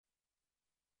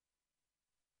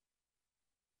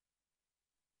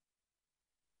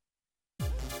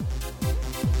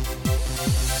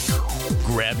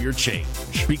your change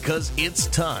because it's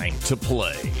time to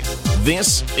play.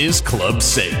 This is Club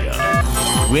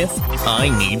Sega with I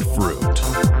Need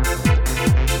Fruit.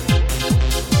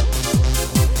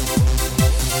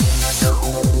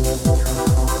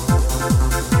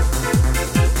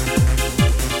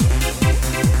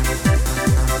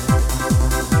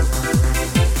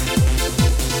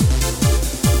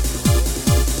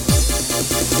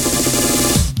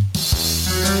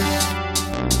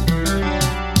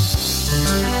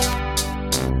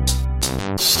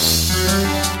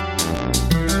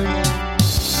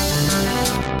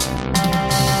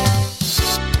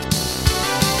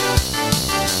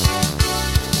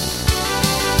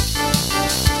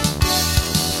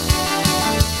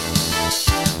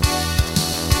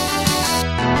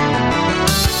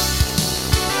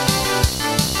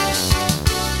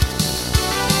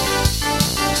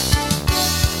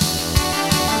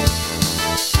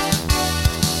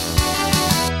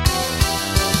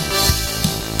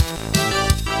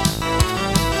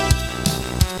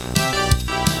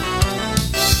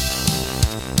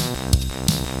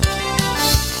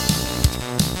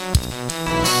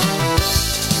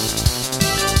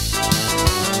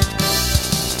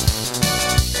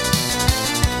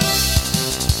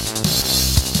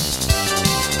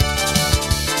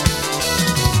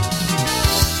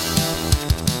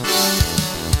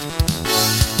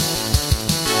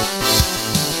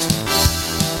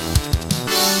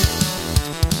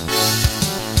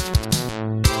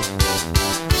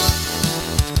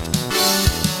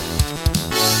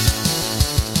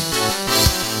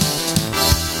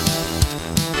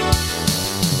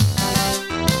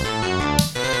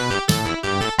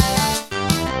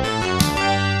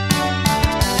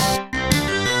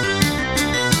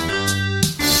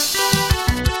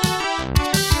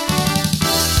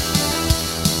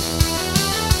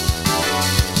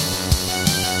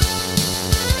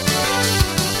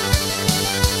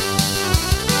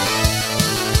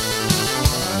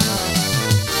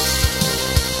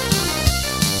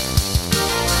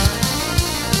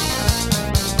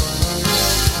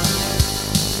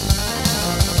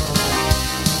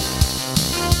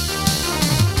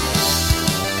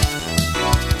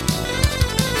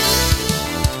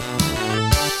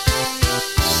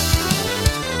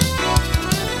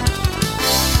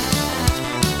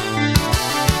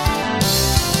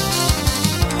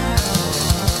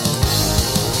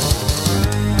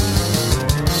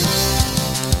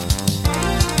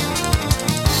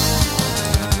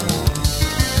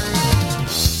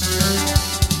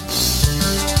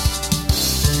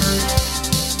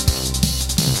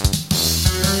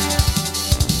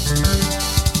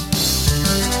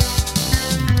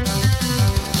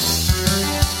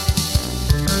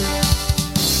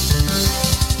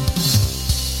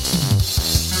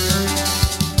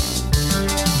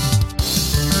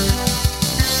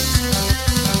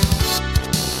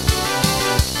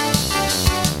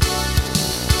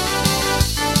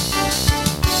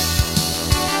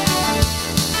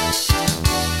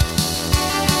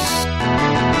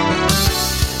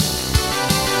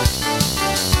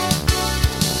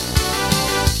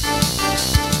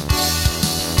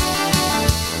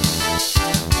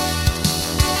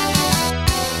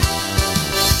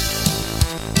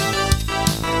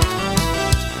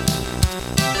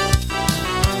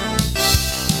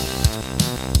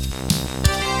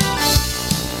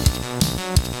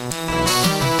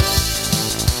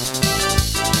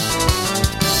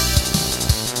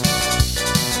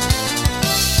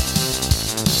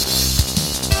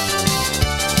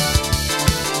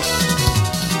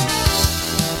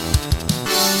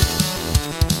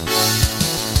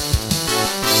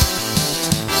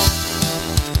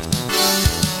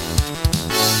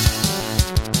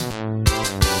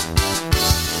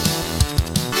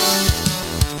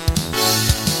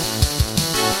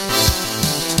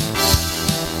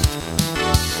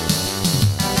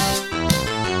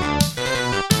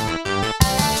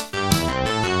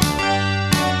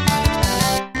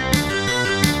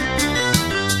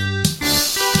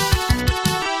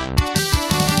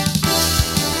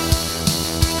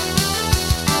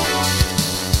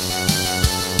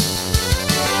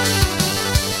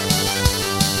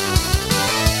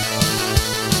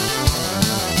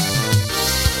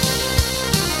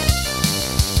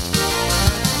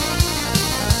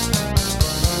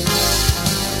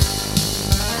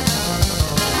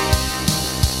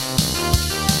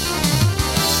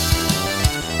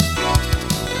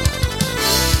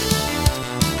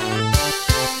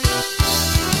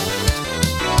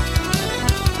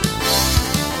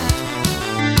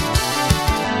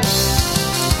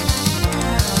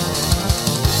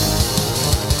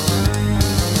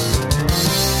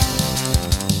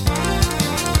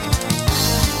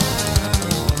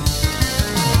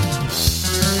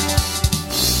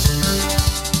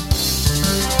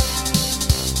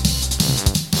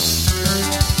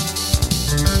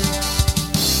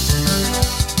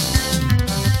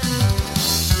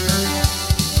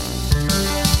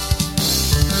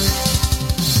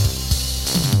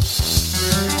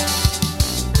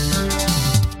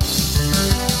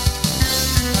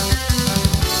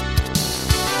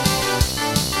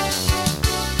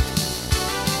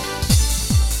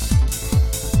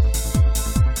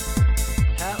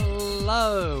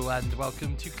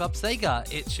 welcome to Club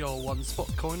Sega. It's your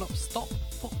one-spot coin-op stop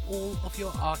for all of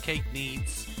your arcade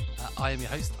needs. I am your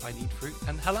host, I Need Fruit,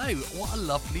 and hello, what a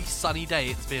lovely sunny day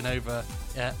it's been over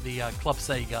at the Club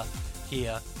Sega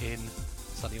here in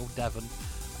sunny old Devon.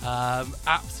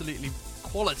 Absolutely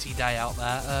quality day out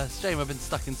there. It's a shame I've been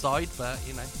stuck inside, but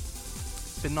you know,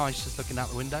 it's been nice just looking out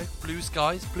the window. Blue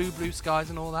skies, blue skies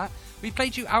and all that. We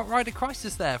played you Outrider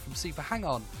Crisis there from Super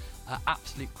Hang-On.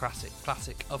 Absolute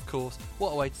classic, of course.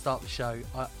 What a way to start the show.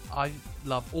 I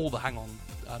love all the Hang-On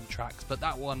tracks, but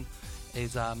that one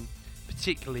is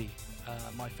particularly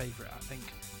my favourite, I think.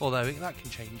 Although that can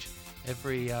change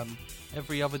every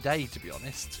other day, to be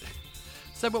honest.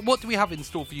 So, but what do we have in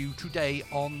store for you today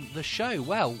on the show?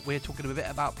 Well, we're talking a bit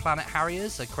about Planet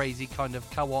Harriers, a crazy kind of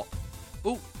co-op.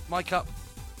 Oh, mic up.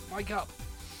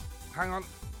 Hang on.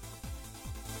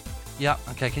 Yeah,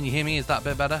 okay, can you hear me? Is that a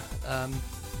bit better?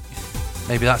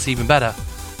 Maybe that's even better.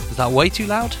 Is that way too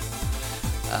loud?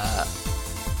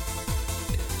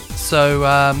 So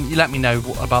you let me know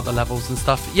about the levels and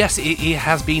stuff. Yes, it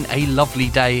has been a lovely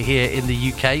day here in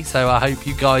the UK, so I hope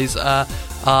you guys are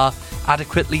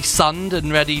adequately sunned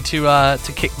and ready to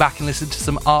kick back and listen to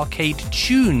some arcade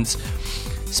tunes.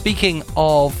 Speaking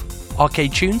of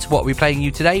arcade tunes, what are we playing you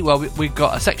today? Well, we've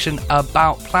got a section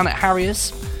about Planet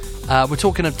Harriers. We're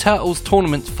talking of Turtles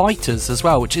Tournament Fighters as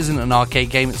well, which isn't an arcade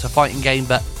game, it's a fighting game,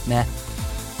 but meh.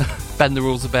 Bend the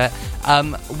rules a bit.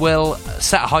 We'll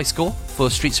set a high score for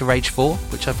Streets of Rage 4,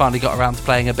 which I finally got around to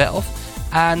playing a bit of.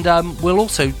 And we'll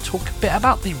also talk a bit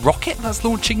about the rocket that's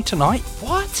launching tonight.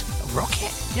 What? A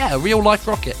rocket? Yeah, a real-life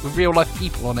rocket with real-life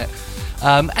people on it.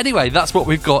 Anyway, that's what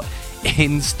we've got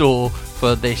in store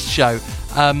for this show.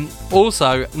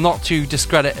 Also, not to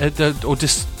discredit or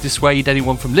dissuade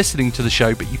anyone from listening to the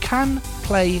show, but you can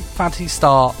play Phantasy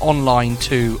Star Online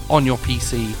 2 on your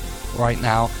PC right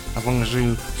now, as long as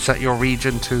you set your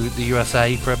region to the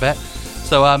USA for a bit.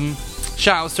 So,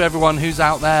 shout outs to everyone who's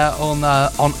out there on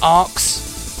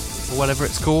ARX, or whatever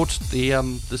it's called,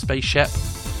 the spaceship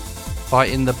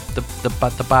fighting the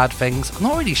bad things. I'm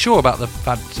not really sure about the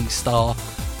Phantasy Star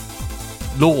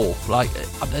lore. Like,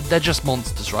 they're just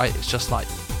monsters, right? It's just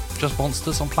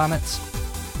monsters on planets.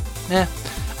 Yeah.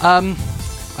 I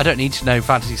don't need to know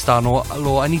Phantasy Star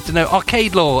lore. I need to know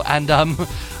arcade lore, and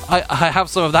I have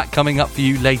some of that coming up for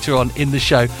you later on in the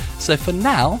show. So for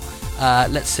now,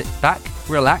 let's sit back,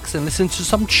 relax, and listen to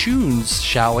some tunes,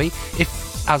 shall we? If,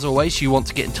 as always, you want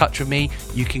to get in touch with me,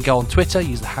 you can go on Twitter,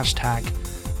 use the hashtag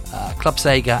Club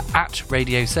Sega at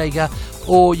Radio Sega,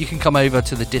 or you can come over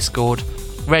to the Discord,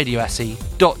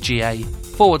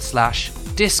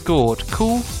 radiose.ga/Discord.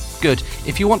 Cool? Good.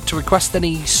 If you want to request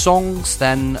any songs,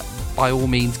 then by all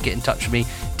means get in touch with me.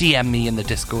 DM me in the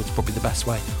Discord is probably the best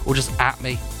way, or just at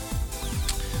me.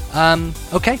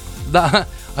 Okay, I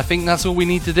think that's all we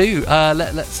need to do.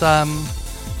 Let's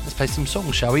play some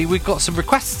songs, shall we? We've got some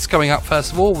requests coming up.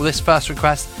 First of all, this first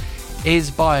request is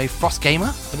by Frost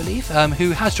Gamer, I believe,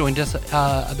 who has joined us.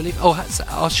 I believe. Oh,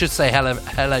 I should say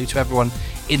hello to everyone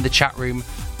in the chat room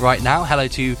right now. Hello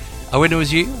to A Winner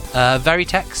Was You,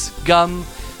 Veritex, Gum.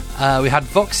 We had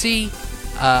Voxy.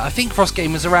 I think Frost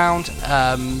Game was around.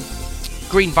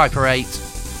 Green Viper 8,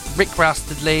 Rick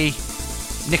Rastedley,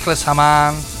 Nicholas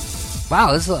Haman.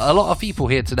 Wow, there's a lot of people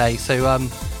here today. So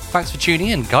thanks for tuning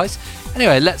in, guys.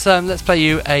 Anyway, let's play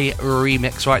you a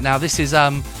remix right now. This is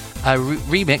a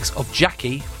remix of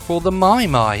Jackie for the My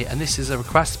My, and this is a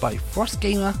request by Frost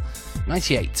Gamer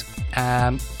 98.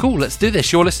 Cool, let's do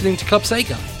this. You're listening to Club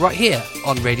Sega right here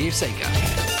on Radio Sega.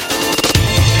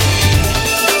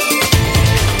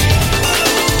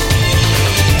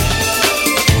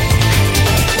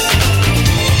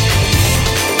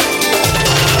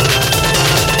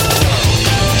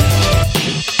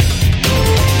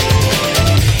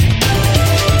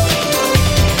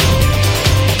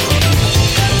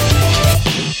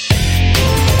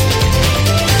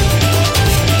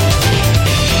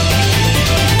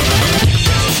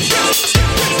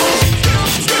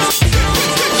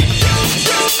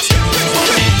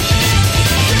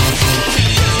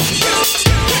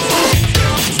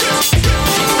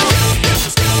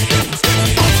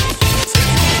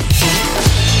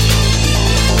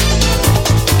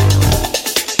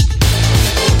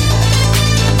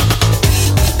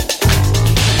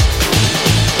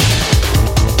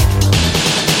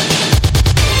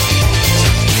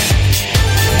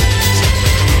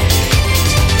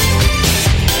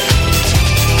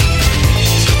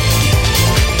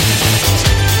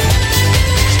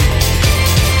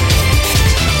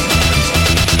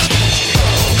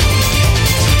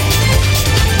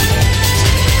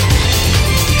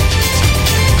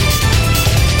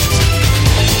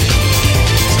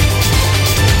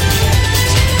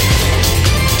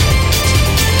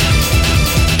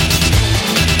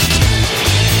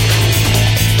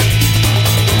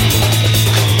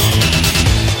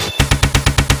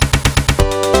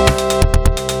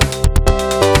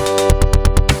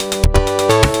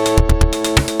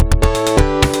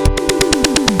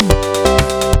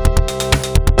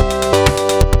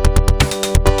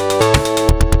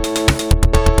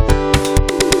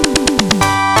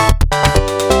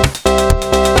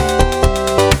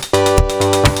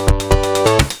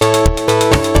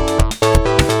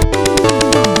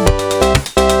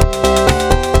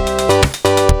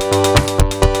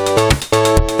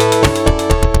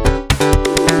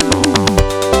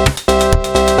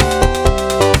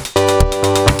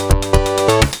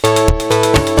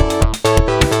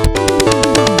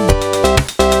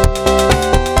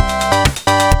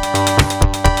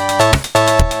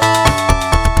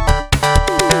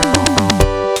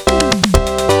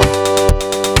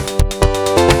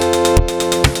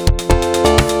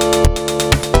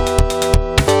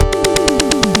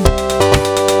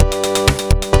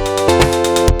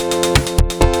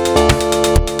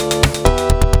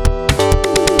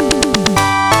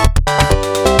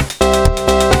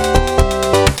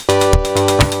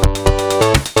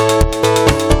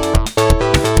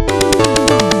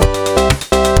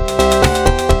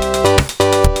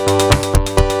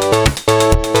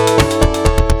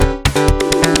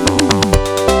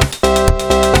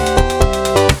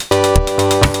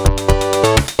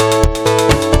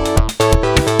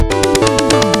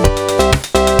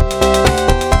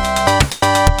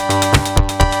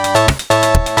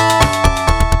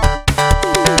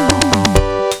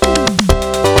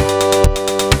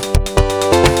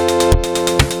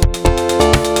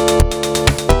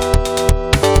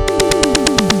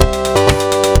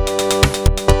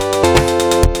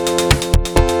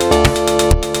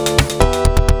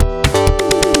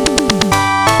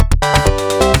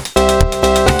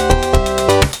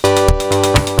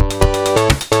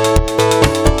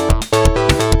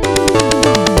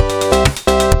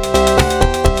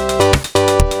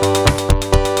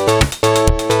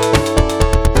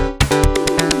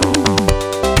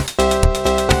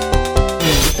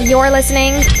 You're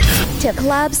listening to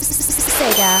Club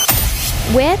Sega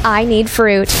with I Need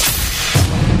Fruit.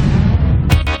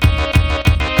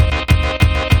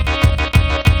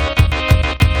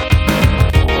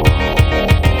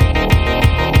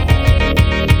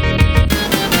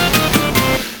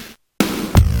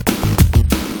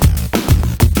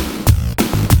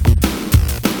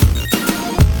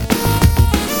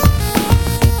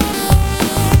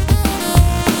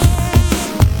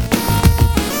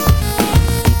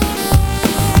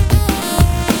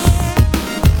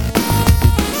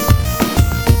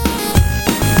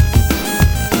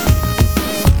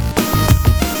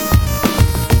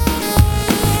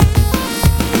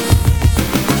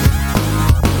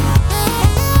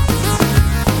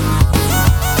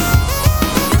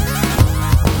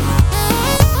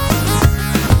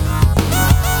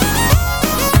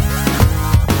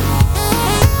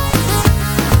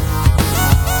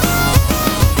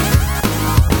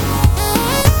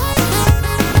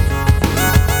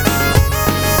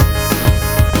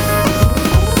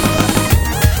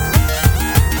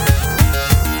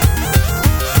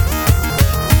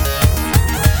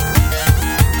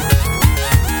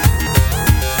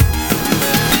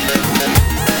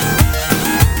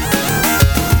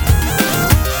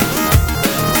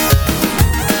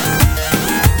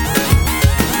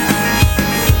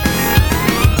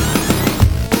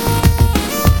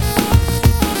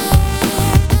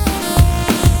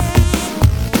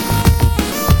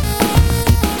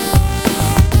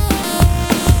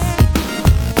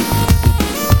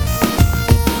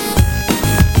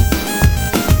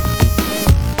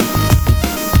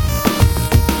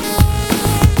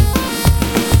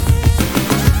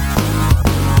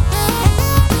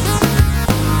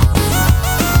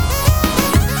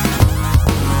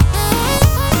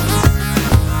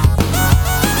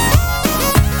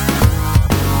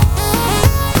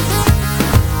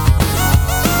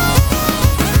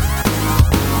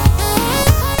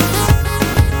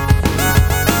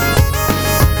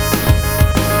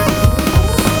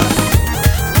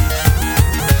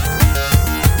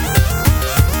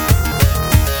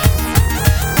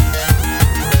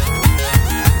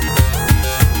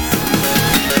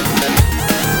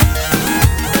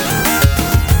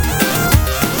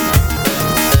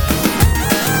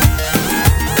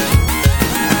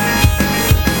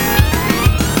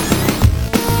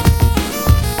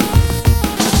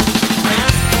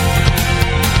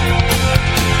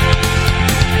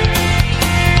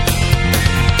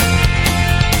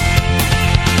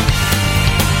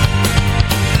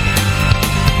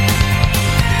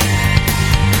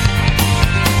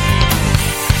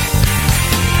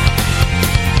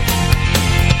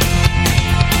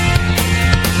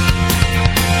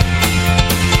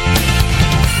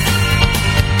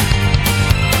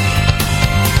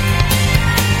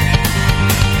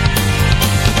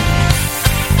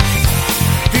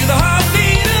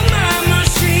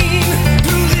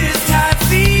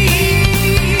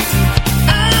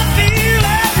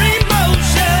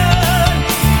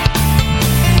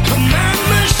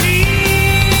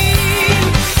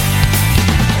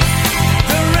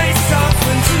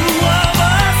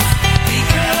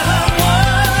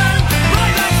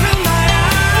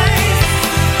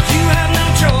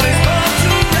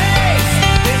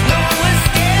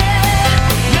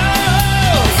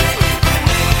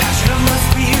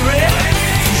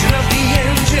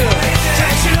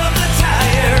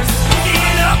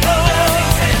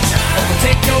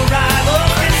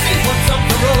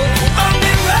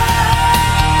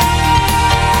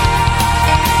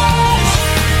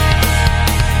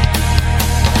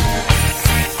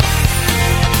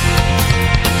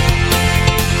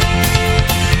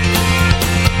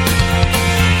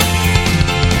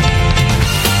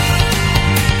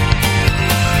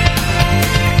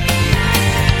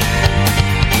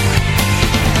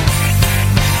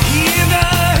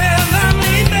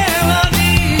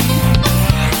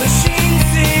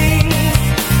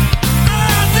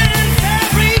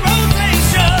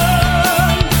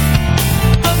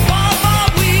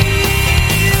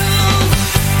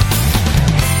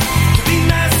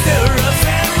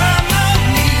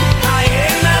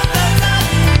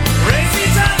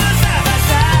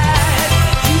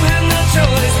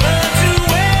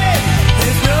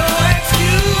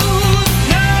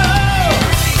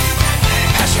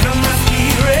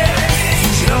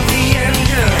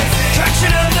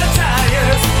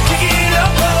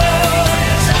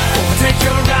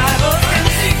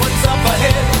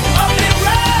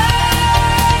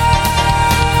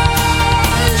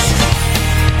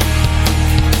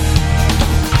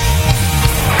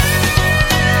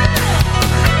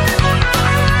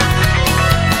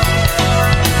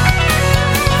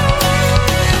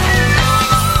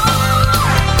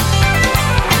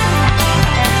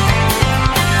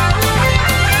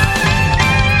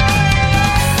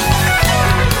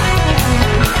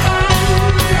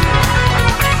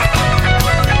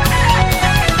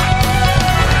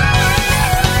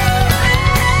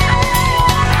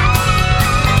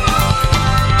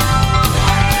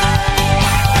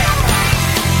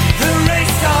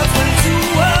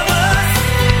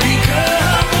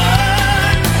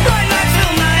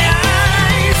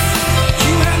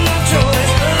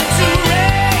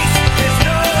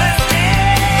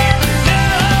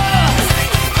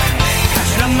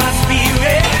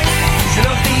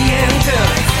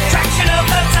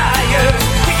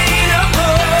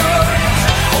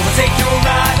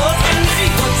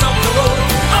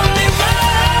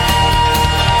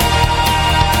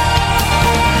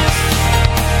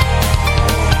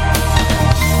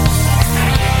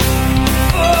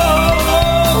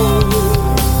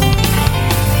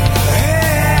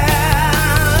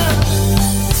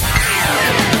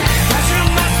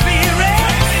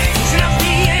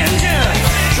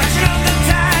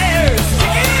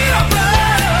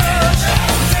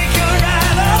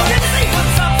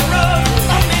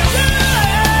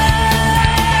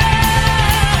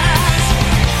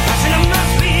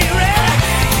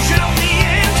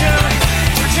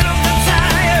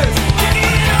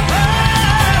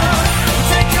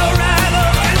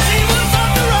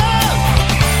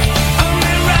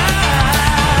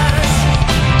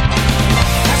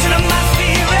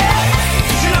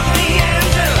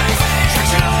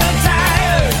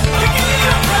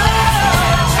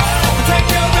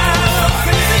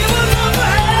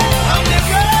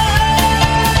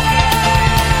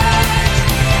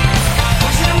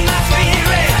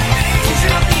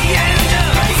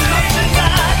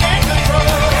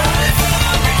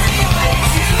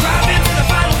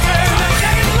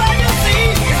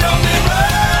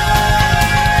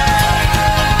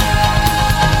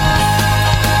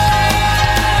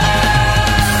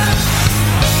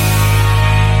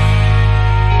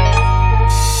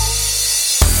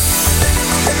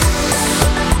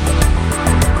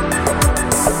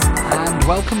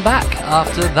 welcome back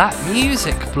after that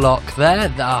music block there.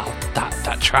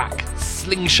 That track,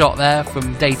 Slingshot there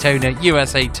from Daytona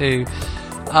USA 2. You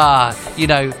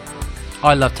know,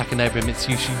 I love Takanobu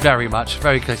Mitsuyoshi very much,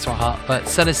 very close to my heart, but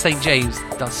Senna St. James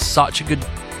does such a good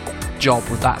job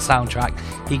with that soundtrack.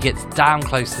 He gets down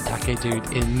close to Take Dude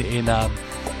in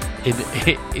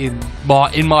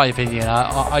my opinion.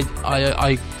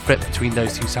 I flip between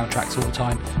those two soundtracks all the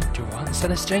time. Do I want the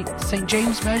Senna St.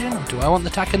 James version, or do I want the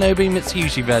Takanobu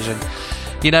Mitsuyoshi version?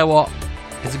 You know what?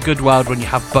 It's a good world when you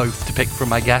have both to pick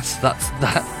from, I guess. That's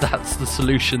the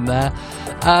solution there.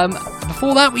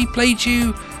 Before that, we played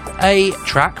you a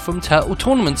track from Turtle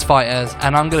Tournaments Fighters,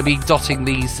 and I'm going to be dotting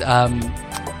these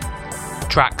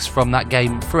tracks from that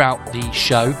game throughout the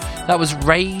show. That was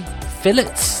Ray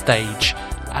Fillet's stage,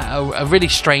 a really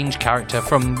strange character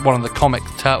from one of the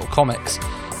Turtle comics.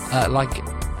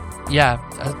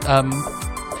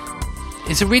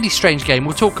 It's a really strange game.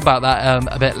 We'll talk about that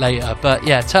a bit later. But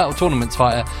yeah, Turtle Tournaments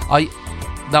Fighter.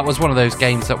 That was one of those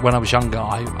games that when I was younger,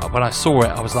 when I saw it,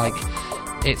 I was like,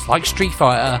 it's like Street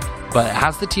Fighter, but it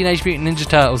has the Teenage Mutant Ninja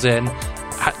Turtles in.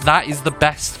 That is the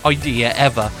best idea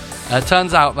ever.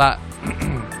 Turns out that,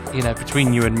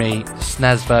 between you and me, the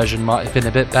SNES version might have been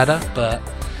a bit better, but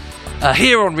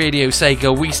here on Radio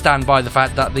Sega, we stand by the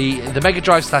fact that the Mega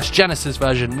Drive / Genesis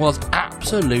version was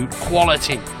absolute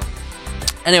quality.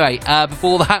 Anyway,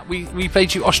 before that, we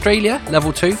played you Australia,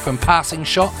 Level 2 from Passing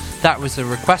Shot. That was a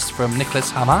request from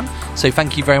Nicholas Hamann, so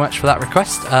thank you very much for that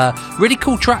request. Really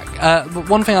cool track.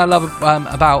 One thing I love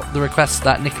about the requests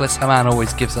that Nicholas Hamann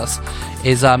always gives us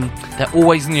is they're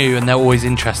always new and they're always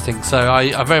interesting, so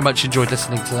I very much enjoyed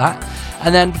listening to that.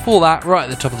 And then before that, right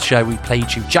at the top of the show, we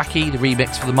played you Jackie, the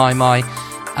remix for the My My.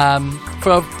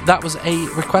 That was a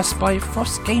request by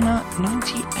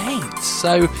FrostGamer98.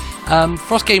 So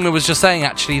FrostGamer was just saying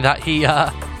actually that he's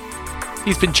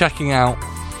been checking out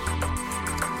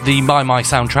the My My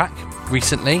soundtrack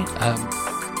recently.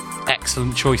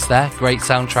 Excellent choice there, great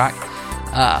soundtrack.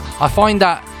 I find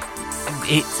that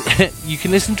you can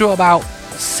listen to about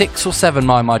 6 or 7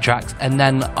 My My tracks, and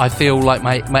then I feel like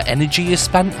my energy is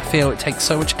spent. I feel it takes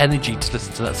so much energy to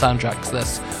listen to that soundtrack because they're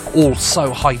all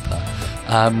so hyper.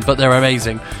 But they're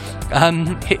amazing.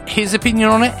 His opinion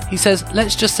on it, he says,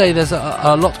 let's just say there's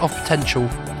a lot of potential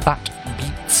fat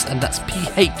beats, and that's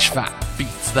PH fat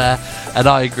beats there, and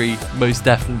I agree, most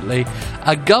definitely.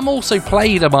 Gum also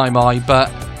played a My My,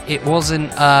 but it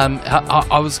wasn't, I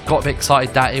got a bit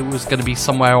excited that it was going to be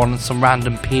somewhere on some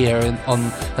random pier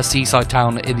on a seaside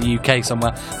town in the UK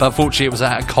somewhere, but unfortunately it was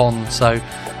at a con, so,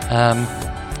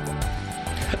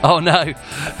 oh no.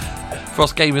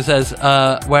 Frost Gamer says,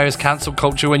 where is cancel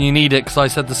culture when you need it? Because I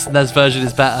said the SNES version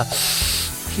is better.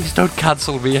 Please don't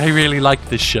cancel me. I really like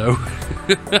this show.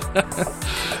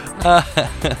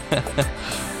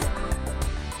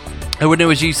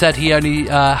 As you said, he only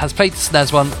has played the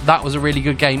SNES one. That was a really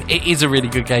good game. It is a really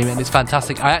good game, and it's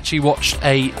fantastic. I actually watched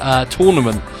a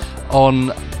tournament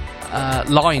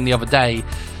online the other day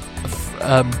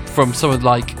from some of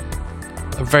a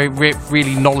very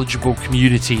really knowledgeable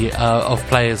community of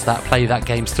players that play that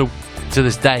game still to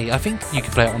this day. I think you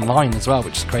can play it online as well,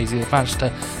 which is crazy. They've managed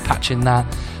to patch in that.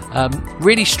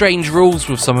 Really strange rules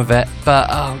with some of it, but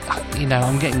I'm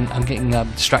getting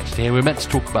distracted here. We're meant to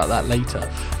talk about that later,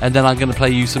 and then I'm going to play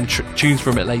you some tunes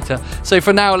from it later. So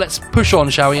for now, let's push on,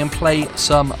 shall we, and play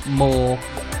some more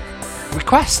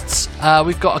requests.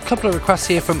 We've got a couple of requests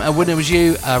here from When It Was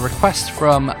You, a request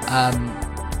from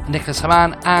Nicholas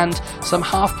Hamann, and some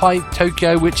Half Pipe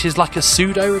Tokyo, which is like a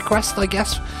pseudo request, I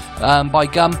guess, by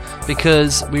Gum,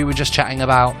 because we were just chatting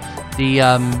about the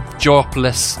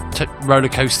Geopolis roller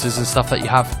coasters and stuff that you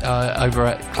have over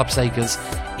at Club Sega's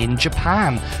in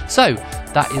Japan. So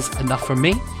that is enough from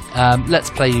me. Let's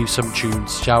play you some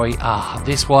tunes, shall we?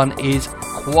 This one is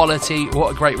quality.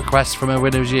 What a great request from a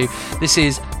Windows U. This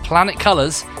is Planet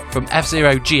Colors from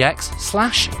F-Zero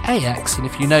GX/AX, and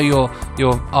if you know your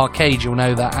arcade, you'll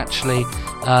know that actually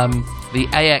the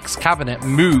AX cabinet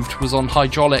was on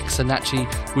hydraulics and actually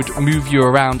would move you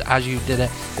around as you did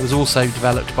it. It was also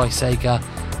developed by Sega.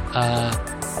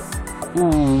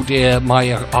 Oh dear,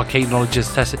 my arcade knowledge is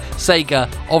tested. Sega,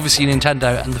 obviously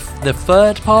Nintendo, and the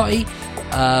third party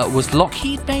was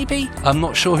Lockheed, maybe? I'm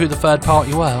not sure who the third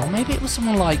party were. Or maybe it was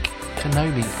someone like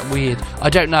Konami. Weird. I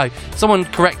don't know. Someone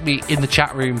correct me in the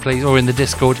chat room, please, or in the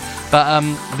Discord. But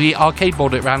the arcade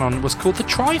board it ran on was called the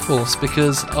Triforce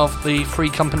because of the 3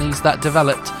 companies that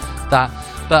developed that.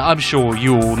 But I'm sure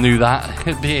you all knew that,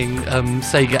 being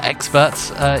Sega experts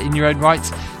in your own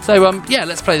rights. So,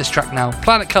 let's play this track now.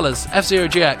 Planet Colors, F-Zero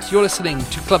GX. You're listening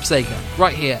to Club Sega,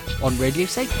 right here on Radio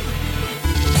Sega.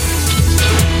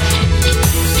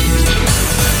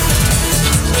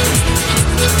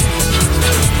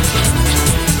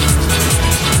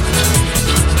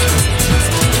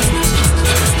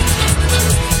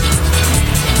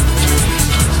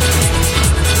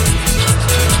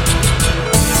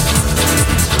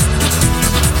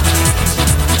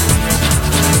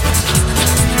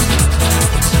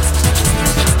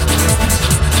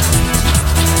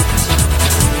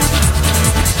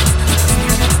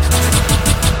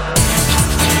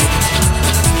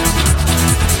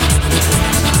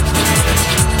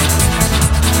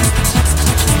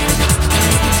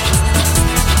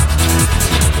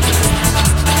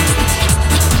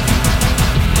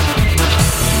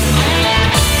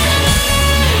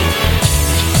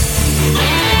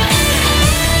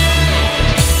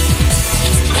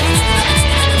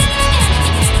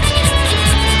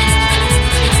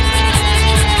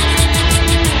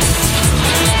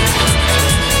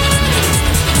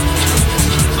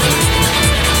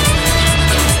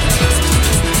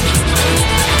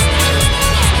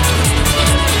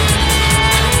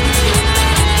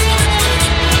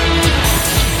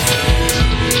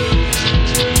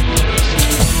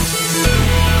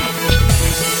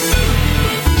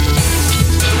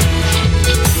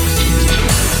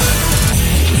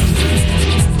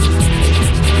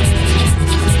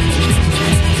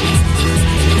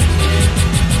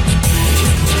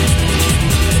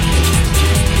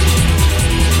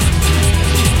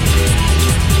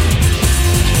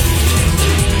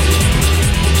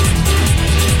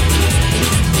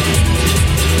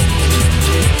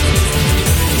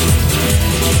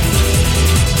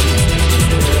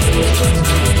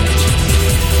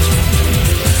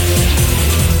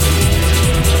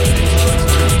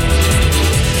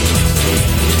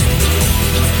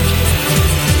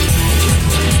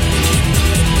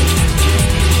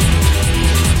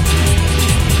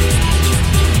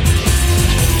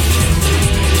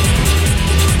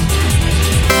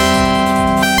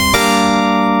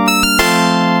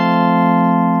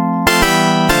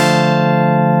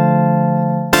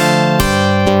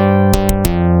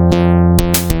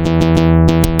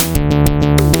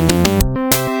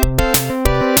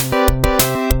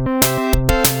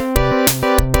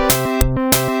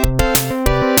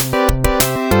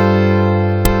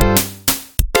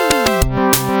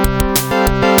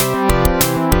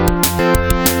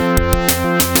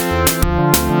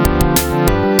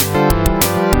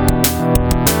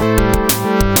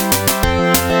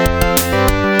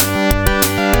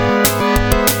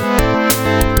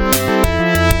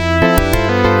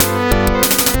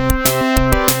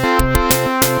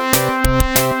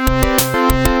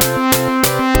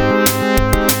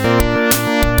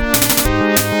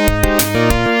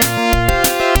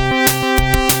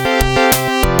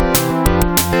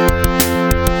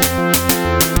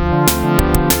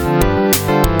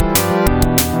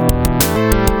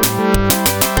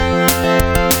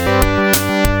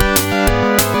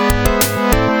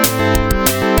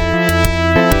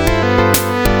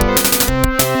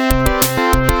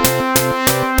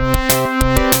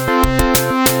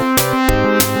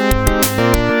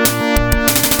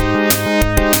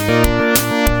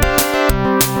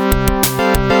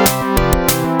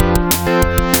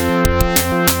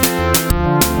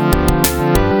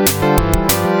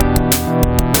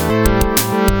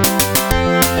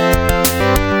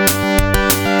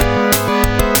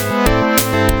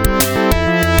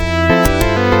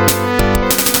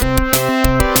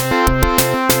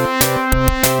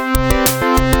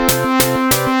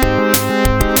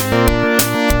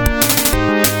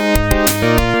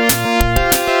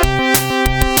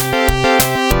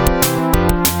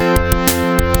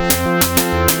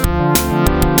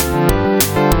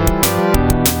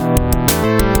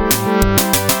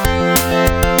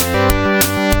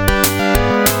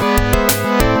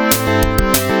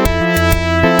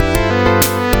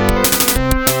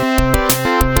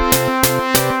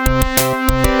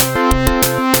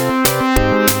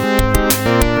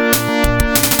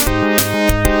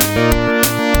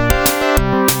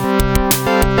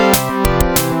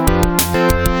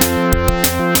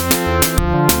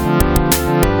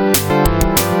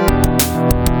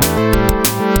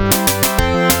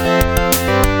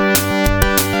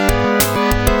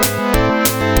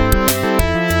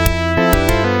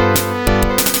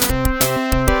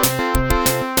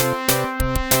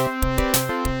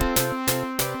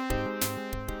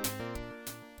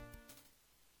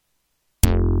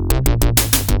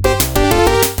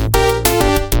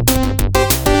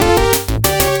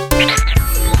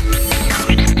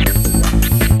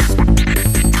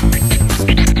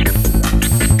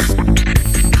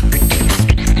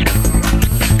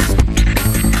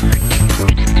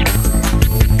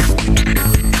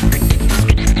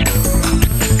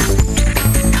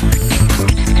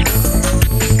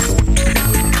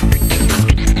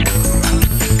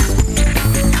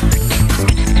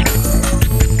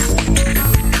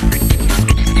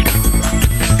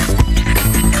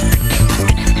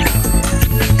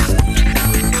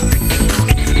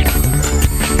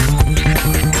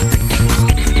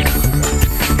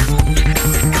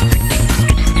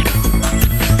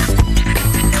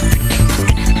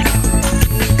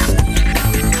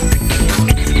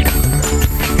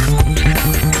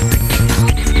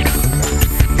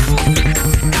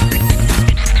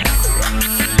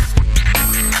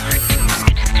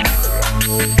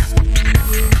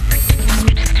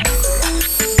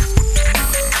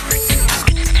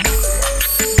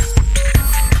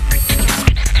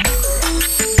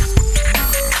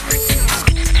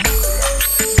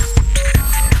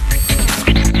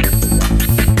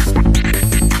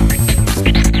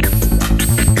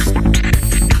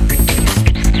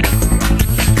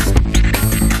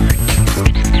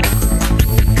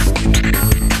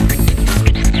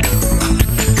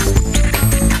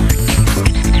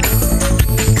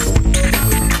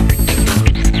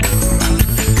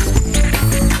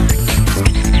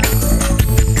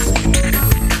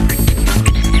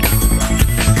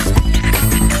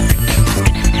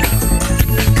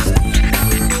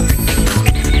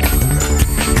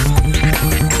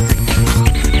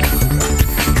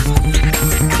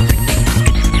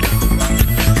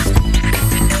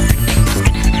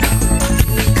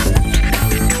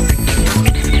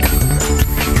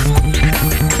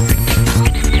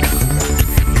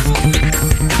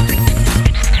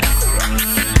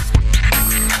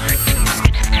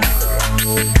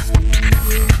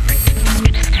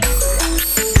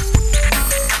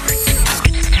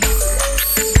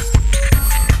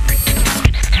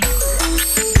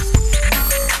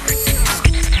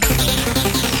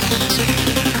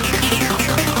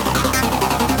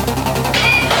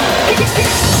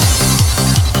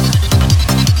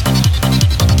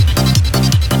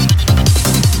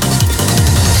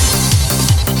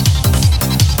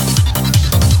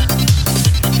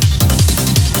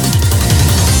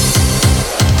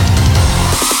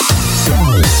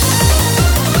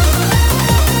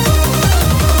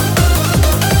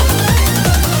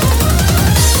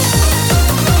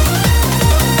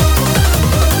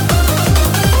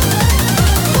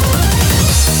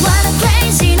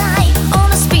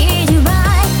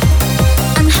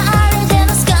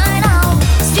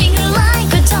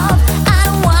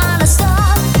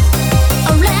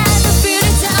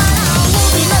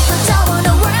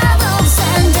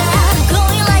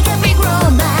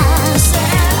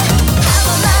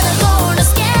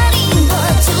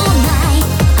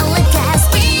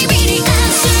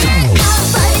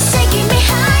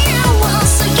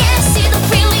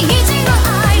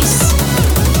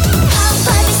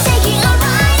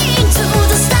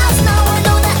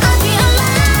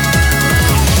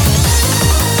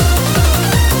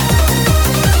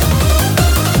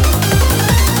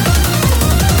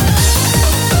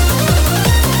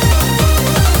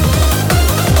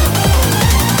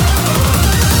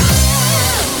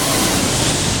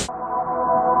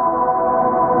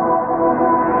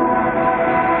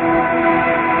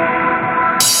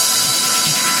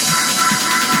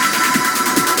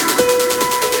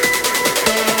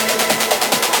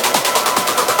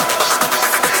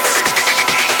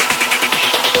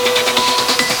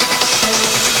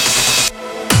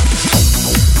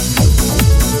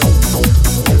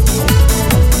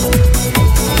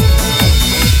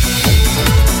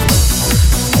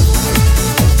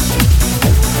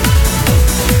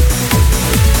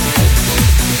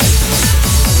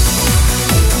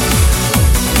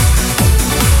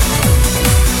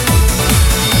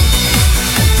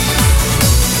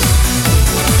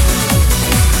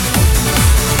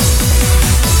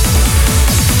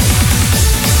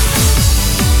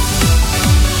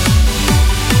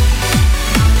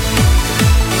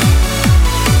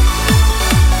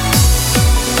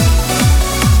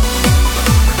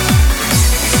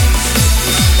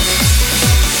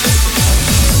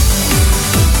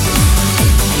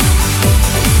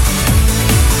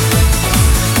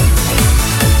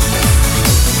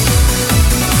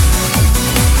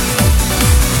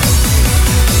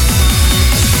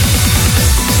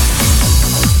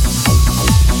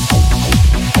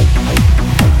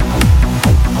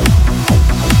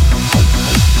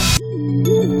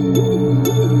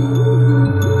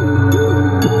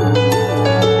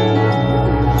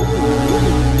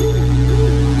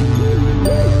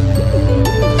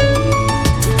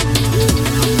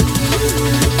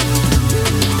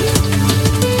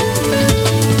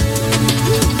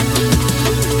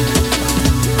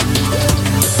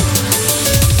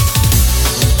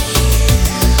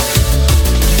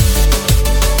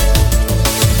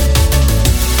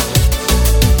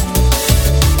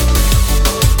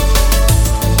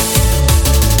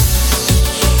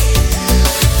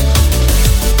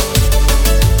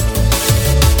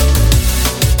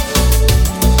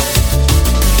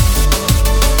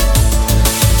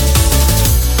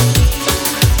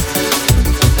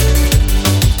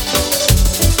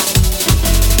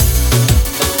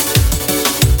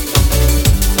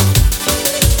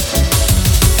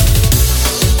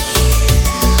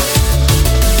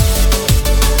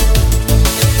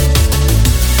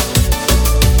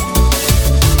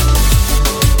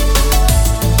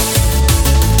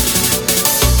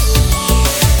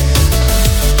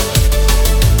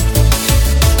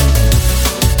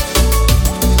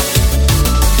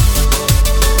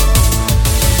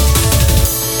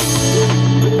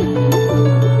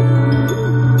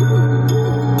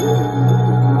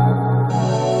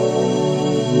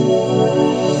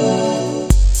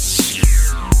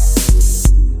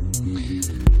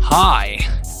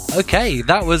 Okay,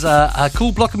 that was a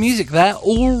cool block of music there.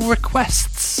 All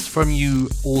requests from you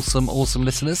awesome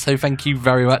listeners, so thank you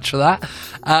very much for that.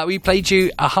 We played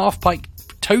you a Half Pipe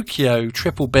Tokyo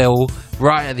triple bill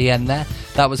right at the end there.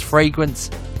 That was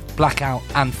Fragrance, Blackout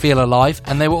and Feel Alive,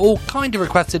 and they were all kind of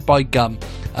requested by Gum.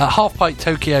 Half Pipe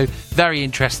Tokyo, very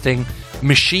interesting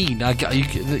machine.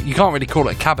 You can't really call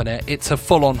it a cabinet. It's a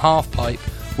full-on half pipe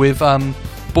with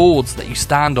boards that you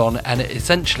stand on, and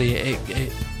essentially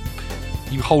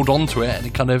you hold on to it, and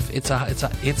it's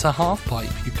a half pipe.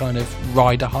 You kind of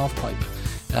ride a half pipe,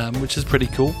 which is pretty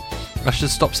cool. I should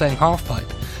stop saying half pipe.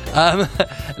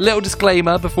 Little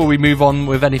disclaimer before we move on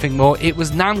with anything more. It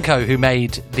was Namco who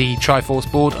made the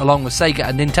Triforce board along with Sega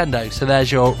and Nintendo, so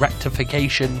there's your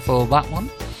rectification for that one.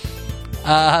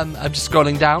 I'm just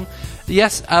scrolling down.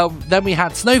 Yes, then we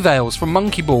had Snow Veils from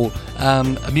Monkey Ball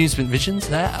Amusement Visions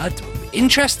there.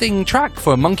 Interesting track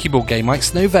for a Monkey Ball game. Like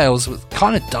Snow Veils was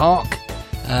kind of dark,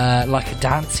 like a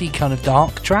dancey kind of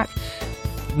dark track.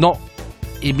 Not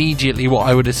immediately what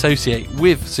I would associate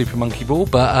with Super Monkey Ball,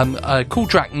 but a cool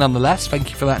track nonetheless. Thank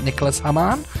you for that, Nicholas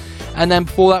Hamann. And then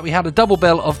before that we had a double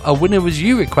bill of A Winner Was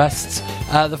You requests.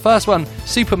 The first one,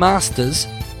 Super Masters,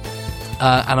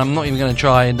 and I'm not even going to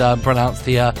try and pronounce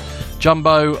the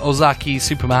Jumbo Ozaki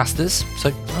Super Masters.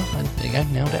 So there you go,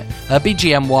 nailed it.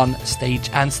 BGM1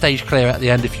 stage clear at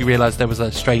the end. If you realise there was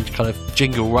a strange kind of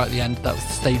jingle right at the end, that was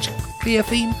the stage clear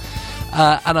theme.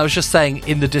 And I was just saying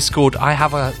in the Discord, I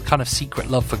have a kind of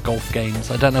secret love for golf games.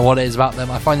 I don't know what it is about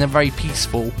them. I find them very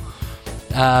peaceful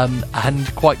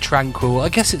and quite tranquil. I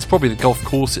guess it's probably the golf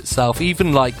course itself.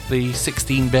 Even like the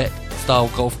 16-bit style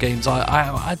golf games,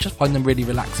 I just find them really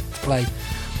relaxing to play.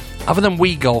 Other than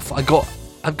Wii Golf, I've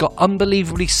got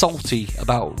unbelievably salty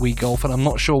about Wii Golf, and I'm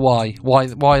not sure why. Why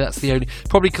that's the only...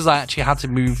 Probably because I actually had to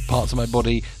move parts of my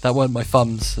body that weren't my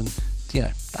thumbs, and you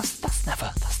know that's never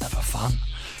fun.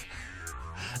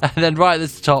 And then right at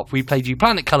the top, we played you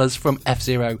Planet Colors from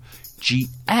F-Zero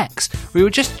GX. We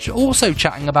were just also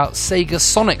chatting about Sega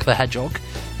Sonic the Hedgehog,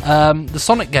 the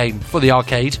Sonic game for the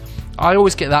arcade. I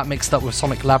always get that mixed up with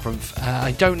Sonic Labyrinth.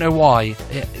 I don't know why.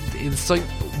 It's so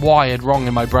wired wrong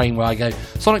in my brain where I go,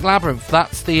 Sonic Labyrinth,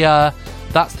 that's the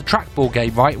trackball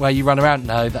game, right? Where you run around.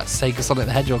 No, that's Sega Sonic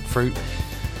the Hedgehog fruit.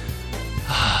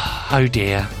 Oh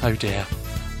dear.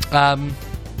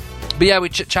 But yeah, we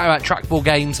chat about trackball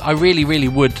games. I really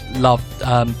would love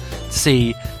to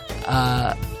see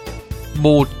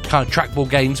more kind of trackball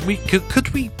games. Could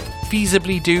we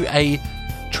feasibly do a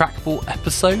trackball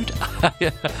episode?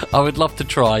 I would love to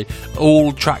try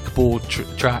all trackball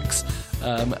tracks.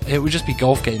 It would just be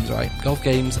golf games, right? Golf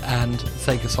games and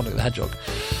Sega Sonic the Hedgehog.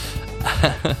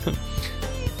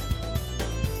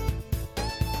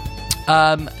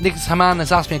 Nicholas Hamann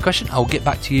has asked me a question. I'll get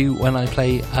back to you when I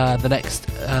play the next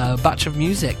batch of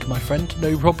music, my friend.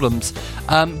 No problems.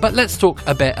 But let's talk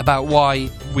a bit about why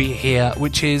we're here,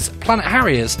 which is Planet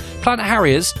Harriers. Planet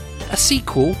Harriers, a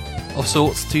sequel of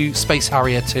sorts to Space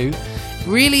Harrier 2.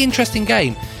 Really interesting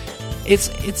game.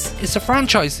 It's a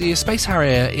franchise. The Space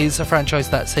Harrier is a franchise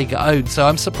that Sega owns, so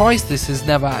I'm surprised this has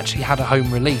never actually had a home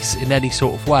release in any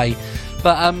sort of way.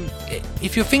 But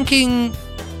if you're thinking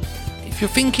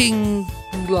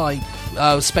like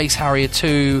Space Harrier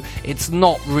 2, it's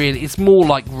not really. It's more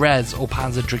like Rez or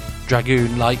Panzer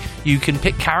Dragoon. Like, you can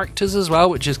pick characters as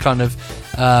well, which is kind of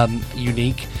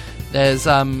unique. There's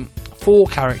 4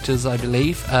 characters, I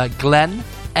believe: Glenn,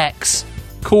 X,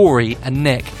 Corey, and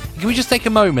Nick. Can we just take a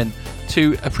moment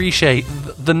to appreciate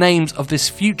the names of this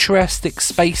futuristic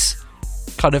space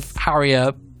kind of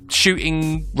Harrier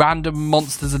shooting random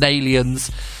monsters and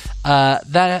aliens?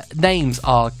 Their names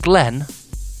are Glenn,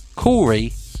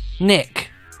 Corey, Nick,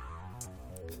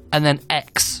 and then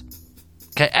X.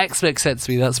 Okay, X makes sense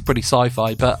to me. That's pretty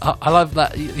sci-fi, but I love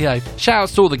that. You know, shout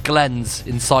outs to all the Glens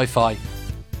in sci-fi.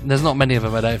 There's not many of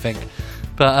them, I don't think,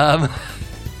 but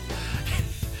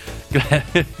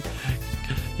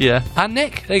yeah, and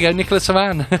Nick. There you go, Nicholas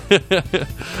Hamann.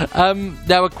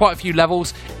 There were quite a few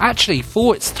levels. Actually,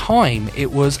 for its time,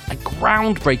 it was a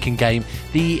groundbreaking game.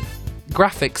 The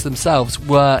graphics themselves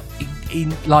were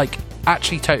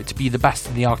actually touted to be the best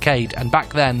in the arcade, and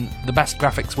back then the best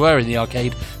graphics were in the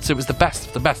arcade, so it was the best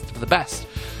of the best of the best.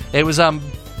 It was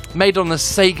made on the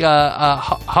Sega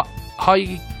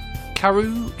Hikaru,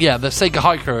 the Sega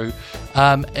Hikaru,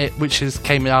 which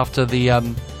came after the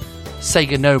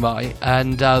Sega Nomai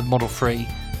and Model 3,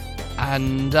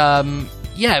 and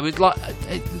it was like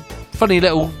a funny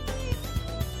little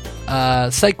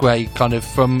segue kind of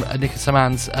from Nicholas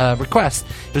Hamann's request.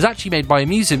 It was actually made by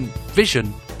Amusement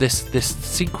Vision, this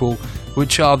sequel,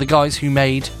 which are the guys who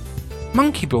made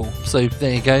Monkey Ball. So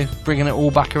there you go, bringing it all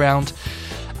back around.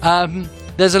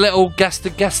 Then there's a little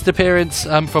guest appearance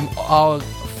from our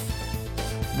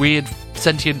weird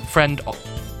sentient friend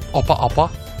Oppa,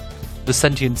 the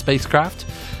sentient spacecraft.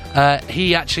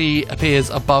 He actually appears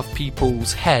above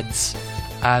people's heads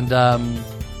and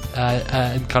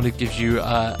kind of gives you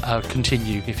a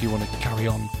continue if you want to carry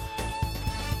on.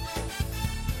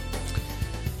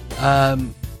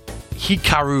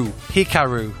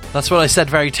 Hikaru. That's what I said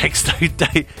very texto.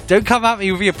 Don't come at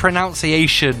me with your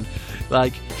pronunciation.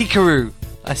 Like, Hikaru.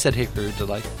 I said Hikaru, did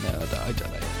I? No, I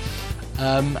don't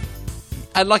know.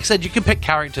 And like I said, you can pick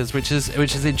characters, which is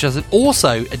interesting.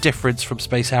 Also, a difference from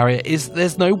Space Harrier is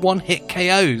there's no one-hit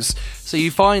KOs. So you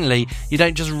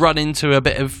don't just run into a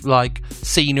bit of, like,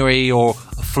 scenery or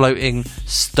a floating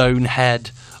stone head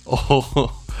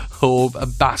or a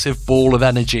massive ball of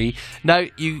energy. No,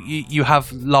 you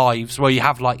have lives. Well, you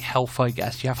have like health, I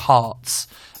guess. You have hearts,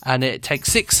 and it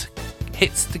takes 6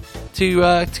 hits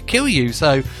to kill you.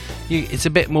 So it's a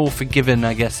bit more forgiving,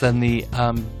 I guess, than the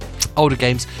older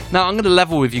games. Now I'm going to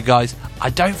level with you guys. I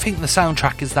don't think the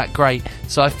soundtrack is that great,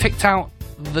 so I've picked out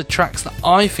the tracks that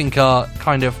I think are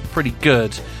kind of pretty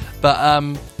good. But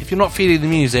if you're not feeling the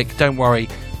music, don't worry,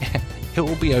 it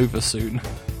will be over soon.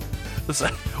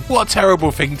 What a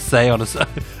terrible thing to say on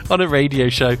a radio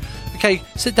show. Okay,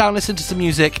 sit down, listen to some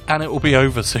music, and it will be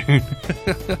over soon.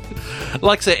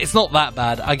 Like I said, it's not that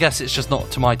bad. I guess it's just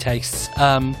not to my tastes.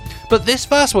 But this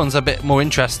first one's a bit more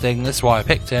interesting. That's why I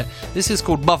picked it. This is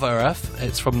called Mother Earth.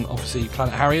 It's from, obviously,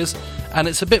 Planet Harriers. And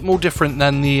it's a bit more different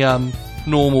than the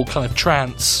normal kind of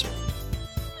trance,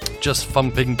 just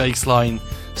thumping bassline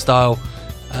style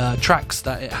tracks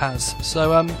that it has.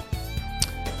 So,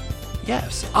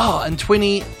 yes. And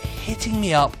Twinny hitting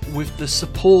me up with the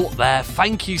support there.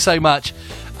 Thank you so much.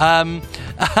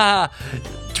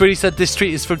 Twinny said this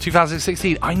tweet is from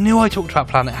 2016. I knew I talked about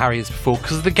Planet Harriers before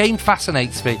because the game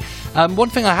fascinates me. One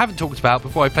thing I haven't talked about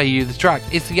before I play you the track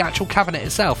is the actual cabinet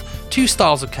itself. 2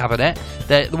 styles of cabinet.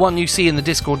 The one you see in the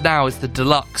Discord now is the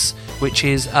Deluxe, which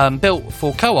is built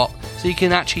for co-op. So you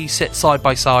can actually sit side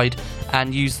by side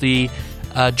and use the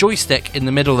joystick in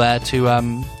the middle there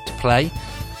to play.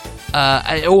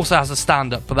 It also has a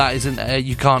stand-up, but that isn't.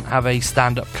 You can't have a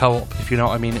stand-up co-op, if you know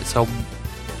what I mean. It's a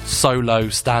solo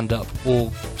stand-up or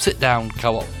sit-down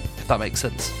co-op, if that makes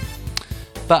sense.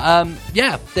 But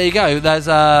yeah, there you go. There's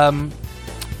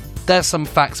some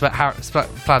facts about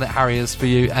Planet Harriers for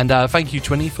you, and thank you,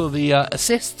 Twinny, for the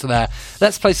assist there.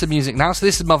 Let's play some music now. So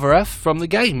this is Mother Earth from the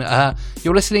game.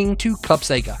 You're listening to Club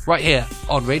Sega right here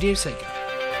on Radio Sega.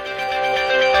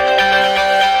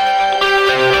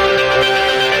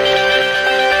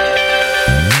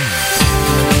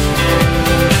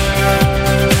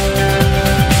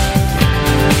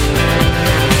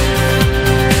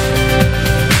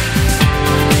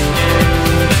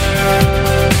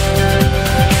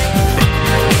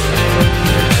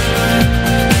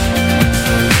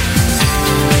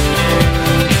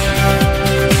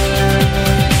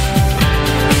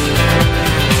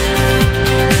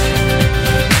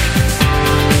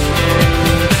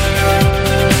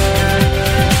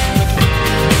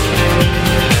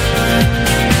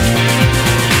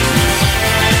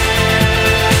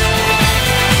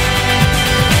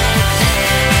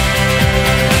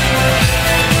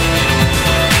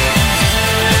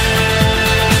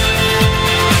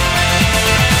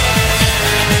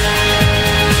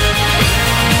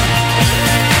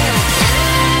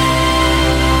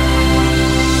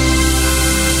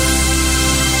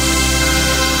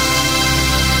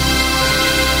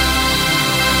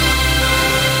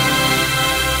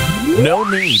 No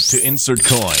need to insert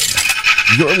coin.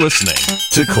 You're listening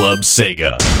to Club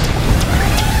Sega.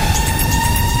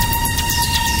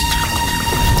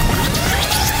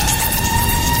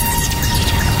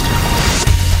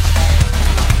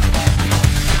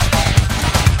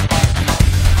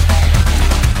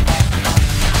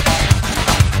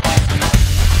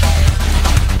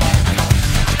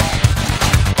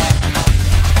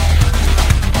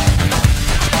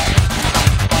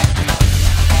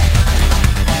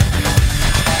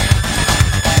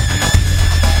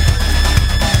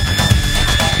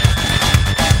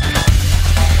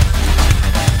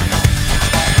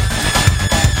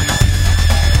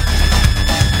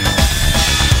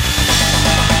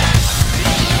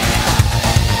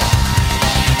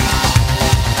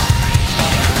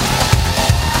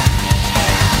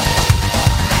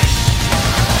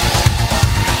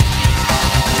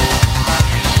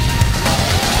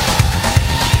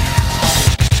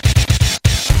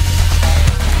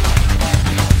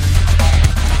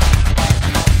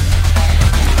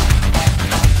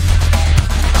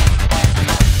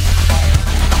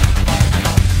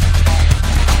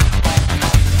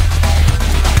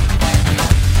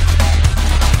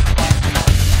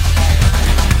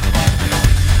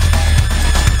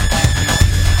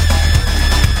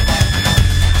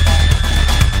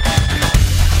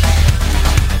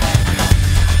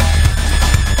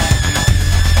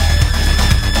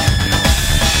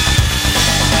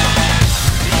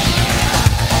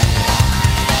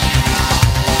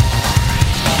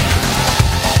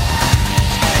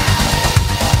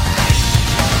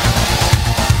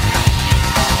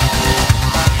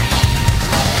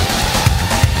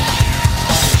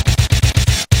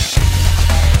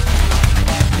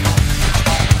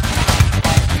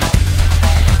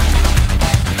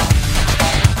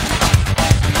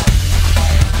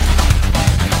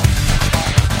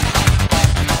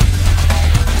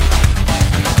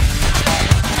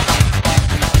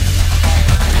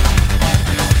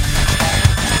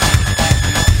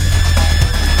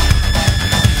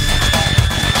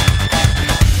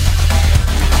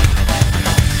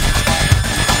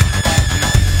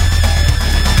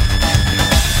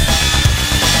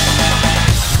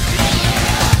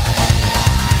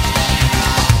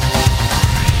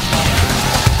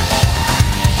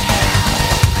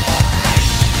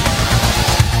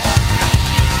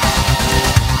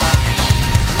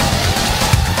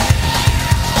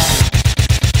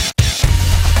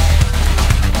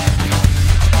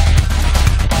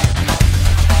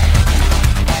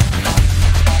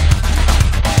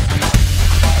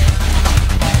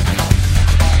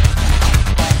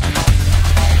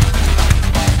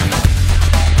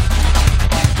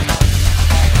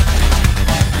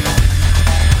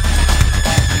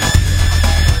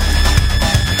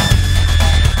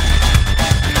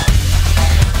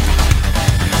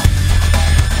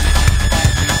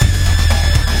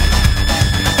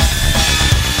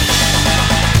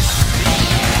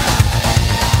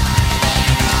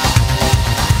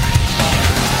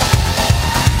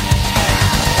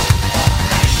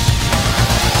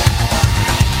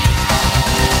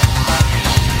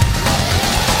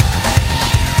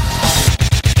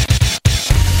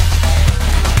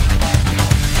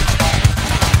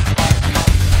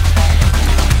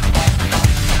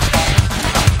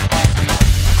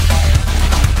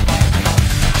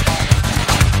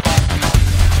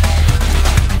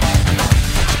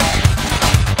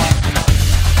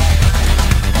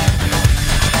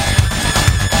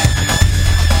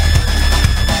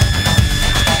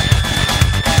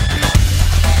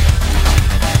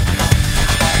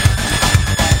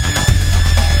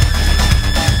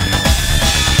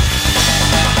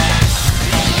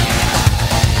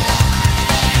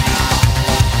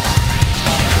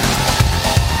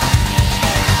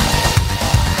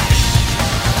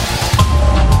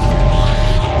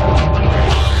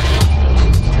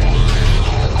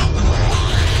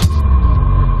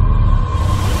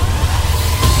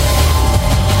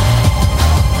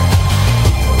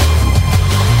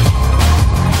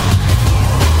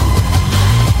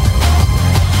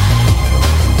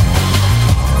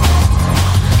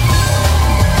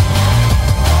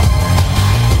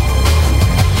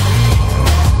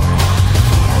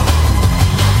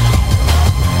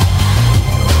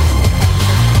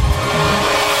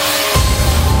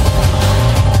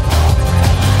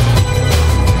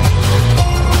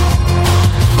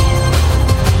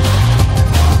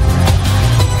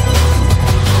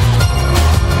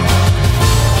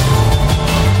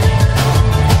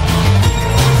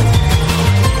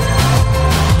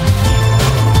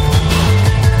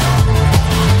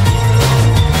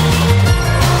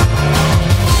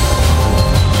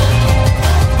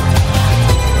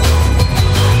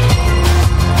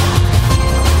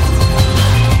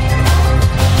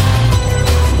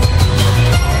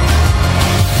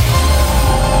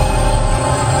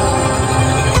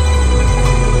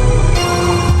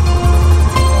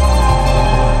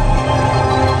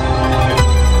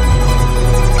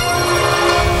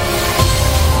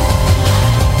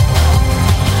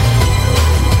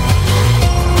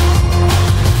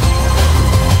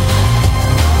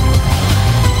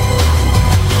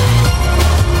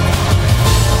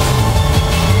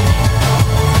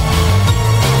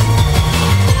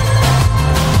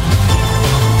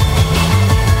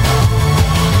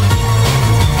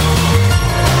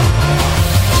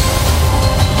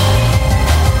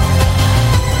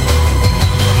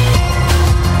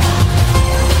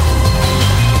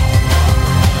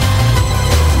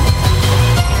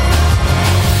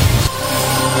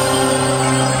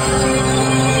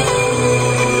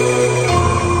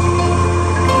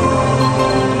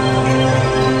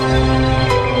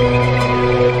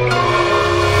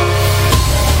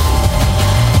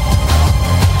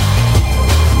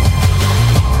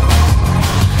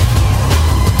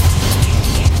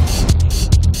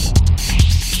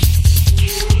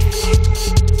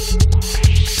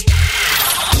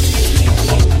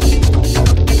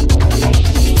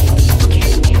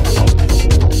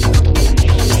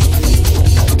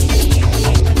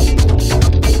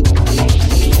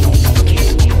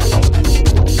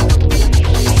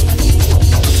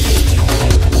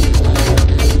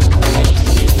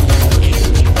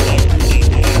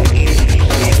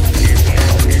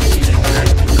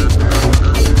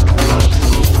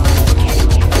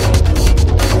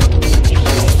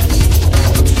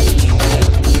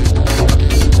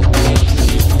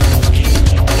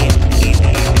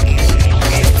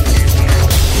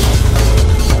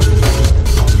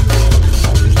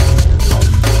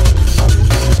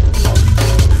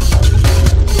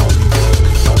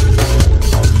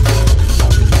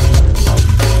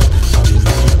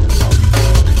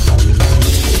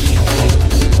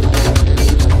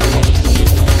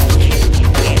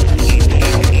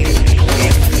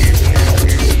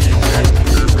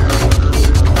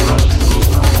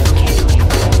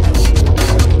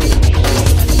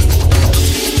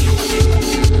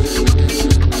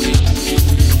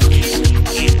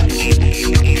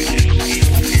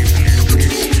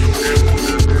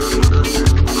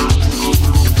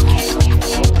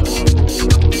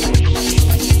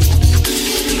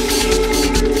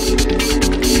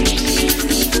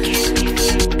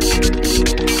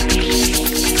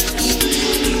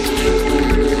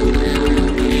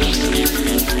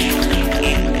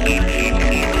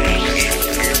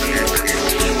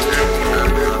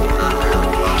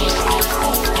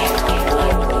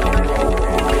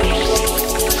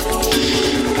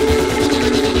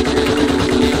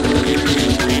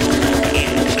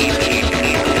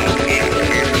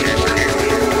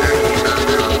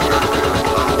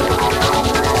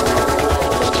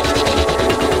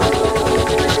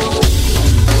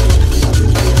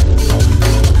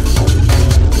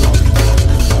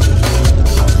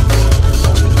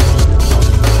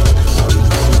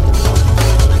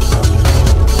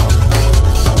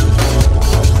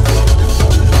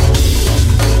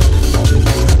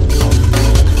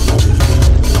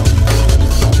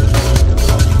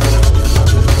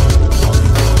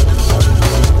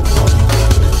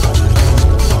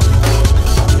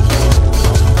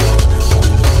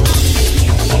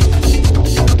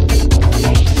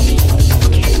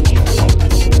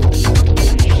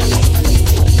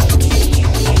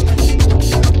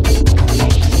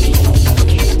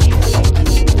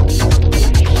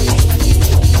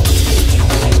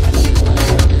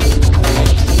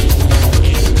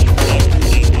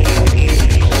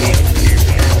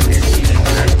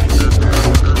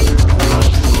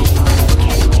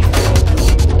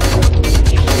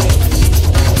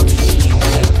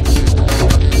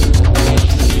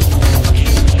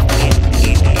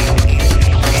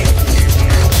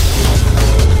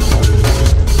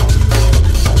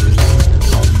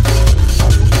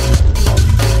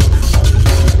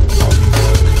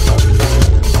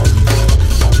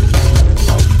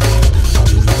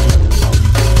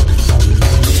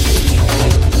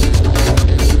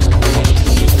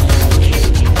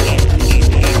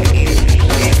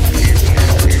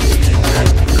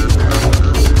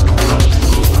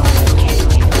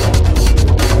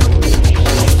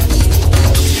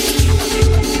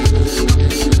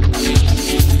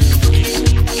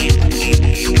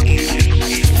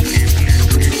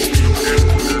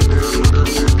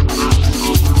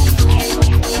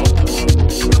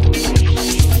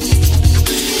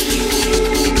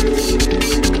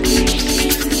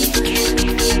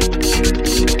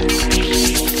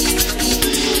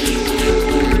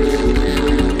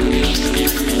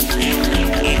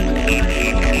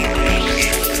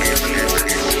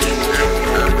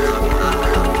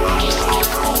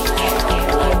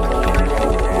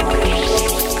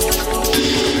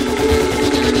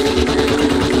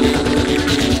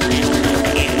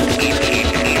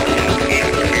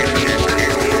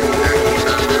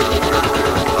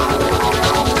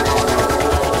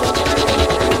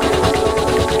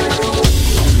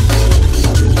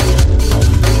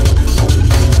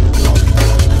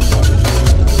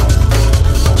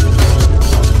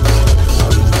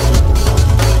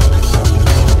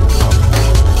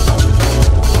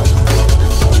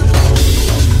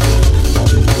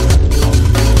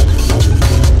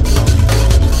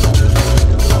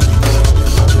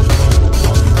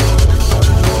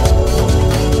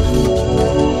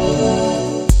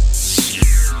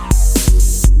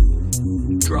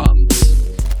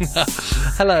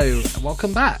 hello, and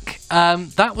welcome back.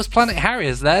 That was Planet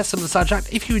Harriers there, some of the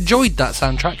soundtrack. If you enjoyed that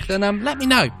soundtrack, then let me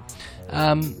know.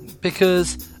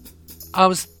 Because I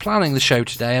was planning the show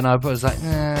today, and I was like,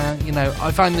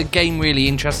 I find the game really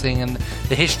interesting and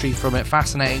the history from it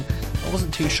fascinating. I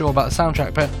wasn't too sure about the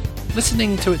soundtrack, but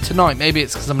listening to it tonight, maybe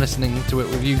it's because I'm listening to it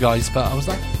with you guys, but I was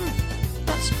like,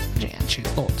 actually,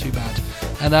 it's not too bad.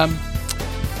 And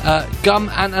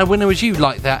Gum and a winner was you,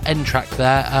 like that end track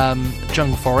there,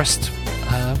 Jungle Forest,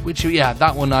 which,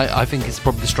 that one I think is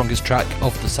probably the strongest track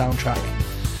of the soundtrack.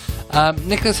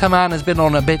 Nicholas Herman has been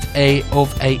on a bit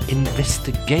of a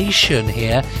investigation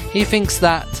here. He thinks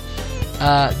that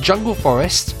Jungle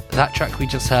Forest, that track we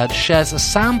just heard, shares a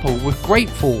sample with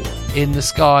Grateful in the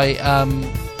Sky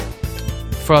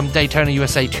from Daytona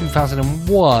USA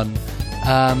 2001.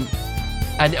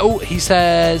 And he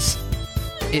says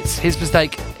it's his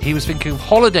mistake. He was thinking of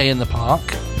Holiday in the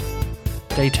Park,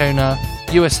 Daytona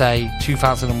USA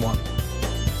 2001.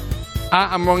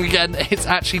 I'm wrong again. It's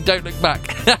actually Don't Look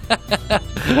Back.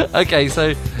 Okay,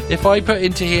 so if I put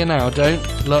into here now, Don't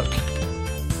Look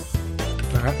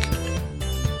Back.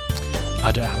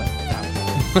 I don't have it.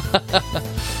 No.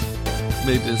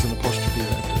 Maybe there's an apostrophe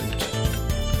there.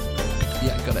 Don't.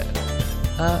 Yeah, got it.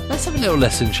 Let's have a little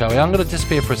listen, shall we? I'm going to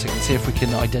disappear for a second, see if we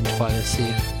can identify this. See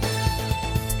if...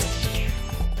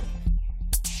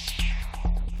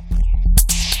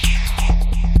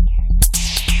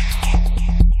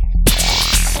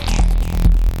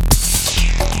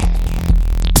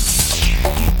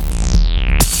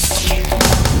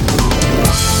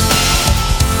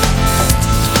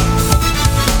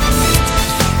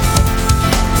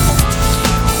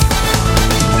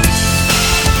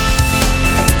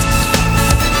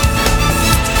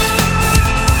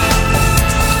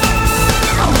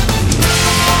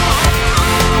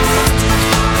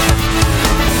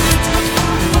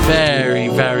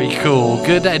 Very cool.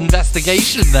 Good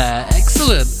investigation there.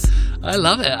 Excellent. I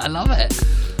love it.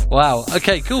 Wow.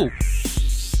 Okay, cool.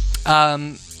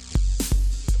 Bear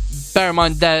in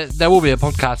mind there will be a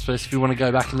podcast for this if you want to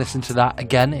go back and listen to that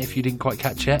again if you didn't quite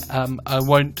catch it. I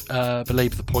won't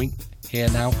belabor the point here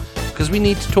now because we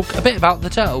need to talk a bit about the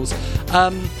Turtles.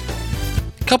 A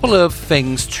couple of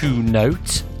things to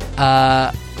note.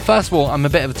 First of all, I'm a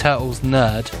bit of a Turtles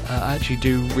nerd. I actually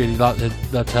do really like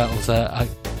the Turtles. I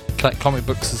collect comic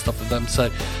books and stuff with them,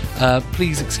 so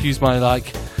please excuse my the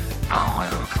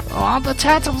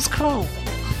Turtles cool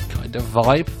kind of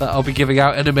vibe that I'll be giving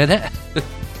out in a minute.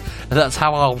 That's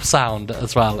how I'll sound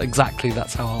as well. Exactly,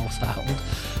 that's how I'll sound.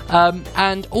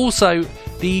 And also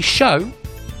the show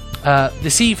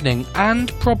this evening,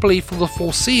 and probably for the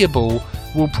foreseeable,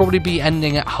 will probably be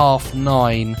ending at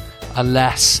 9:30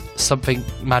 unless something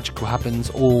magical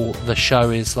happens or the show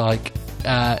is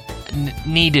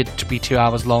needed to be 2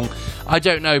 hours long. I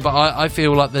don't know, but I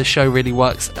feel like the show really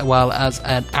works well as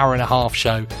an hour and a half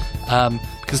show,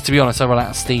 because to be honest I run out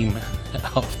of steam at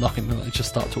 9:30 and I just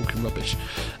start talking rubbish.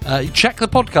 Check the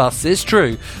podcast, it's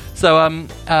true. So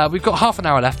we've got half an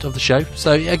hour left of the show,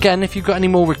 so again, if you've got any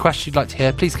more requests you'd like to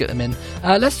hear, please get them in.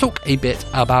 Let's talk a bit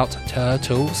about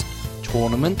Turtles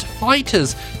Tournament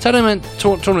Fighters. Turtles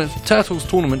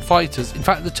Tournament Fighters. In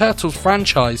fact, the Turtles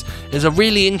franchise is a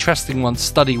really interesting one to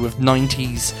study with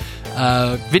 90s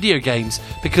video games,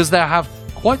 because they have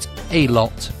quite a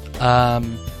lot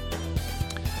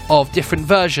of different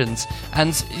versions,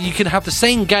 and you can have the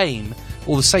same game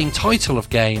or the same title of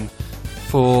game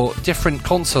for different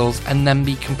consoles and then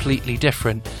be completely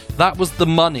different. That was the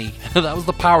money. That was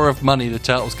the power of money the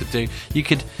Turtles could do. You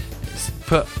could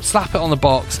slap it on the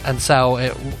box and sell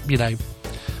it,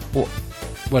 or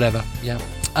whatever. Yeah.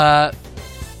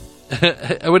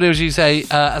 What did you say?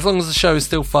 As long as the show is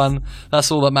still fun,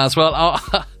 that's all that matters. Well,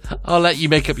 I'll let you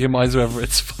make up your minds whether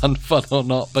it's fun or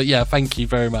not. But yeah, thank you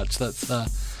very much. That's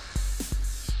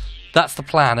the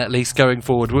plan, at least going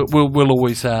forward. We'll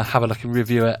always have a look and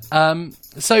review it.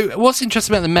 So what's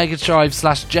interesting about the Mega Drive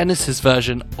 / Genesis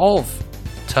version of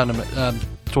Tournament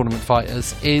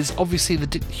Fighters is obviously the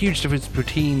huge difference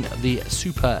between the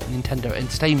Super Nintendo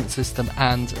Entertainment System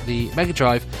and the Mega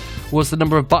Drive was the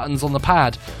number of buttons on the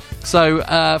pad. So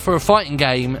for a fighting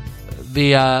game,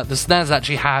 the SNES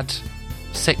actually had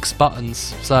 6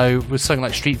 buttons. So with something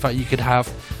like Street Fighter, you could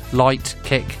have light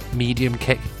kick, medium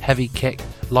kick, heavy kick,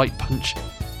 light punch,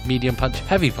 medium punch,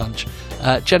 heavy punch.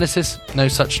 Genesis, no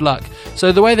such luck.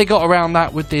 So the way they got around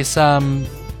that with this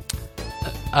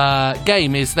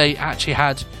game is they actually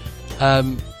had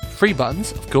 3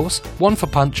 buttons, of course, 1 for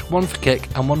punch, 1 for kick,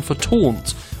 and 1 for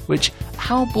taunt. Which,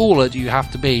 how baller do you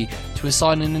have to be to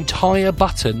assign an entire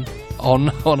button on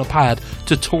a pad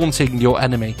to taunting your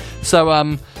enemy? So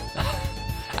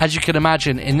as you can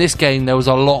imagine, in this game there was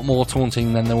a lot more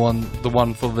taunting than the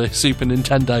one for the Super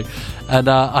Nintendo, and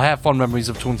I have fond memories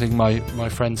of taunting my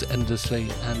friends endlessly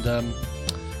and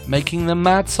making them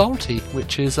mad salty,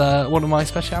 which is one of my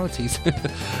specialities.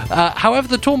 However,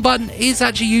 the taunt button is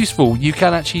actually useful. You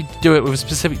can actually do it with a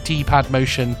specific D-pad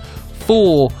motion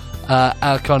for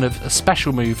a kind of a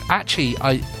special move. Actually,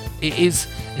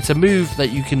 it's a move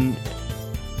that you can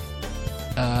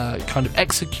kind of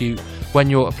execute when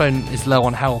your opponent is low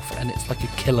on health, and it's like a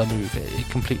killer move. It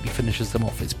completely finishes them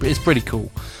off. It's pretty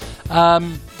cool.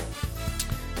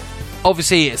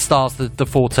 Obviously, it stars the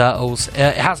four turtles.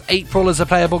 It has April as a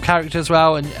playable character as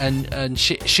well, and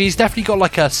she's definitely got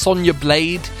like a Sonya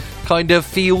Blade kind of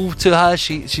feel to her.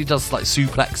 She does like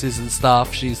suplexes and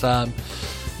stuff. She's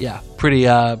pretty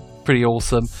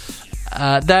awesome.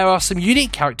 There are some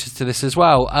unique characters to this as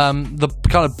well. The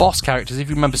kind of boss characters, if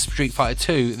you remember Street Fighter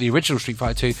 2, the original Street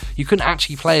Fighter 2, you couldn't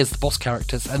actually play as the boss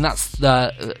characters, and that's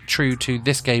true to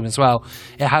this game as well.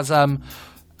 It has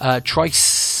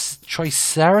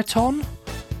Triceraton?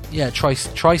 Yeah,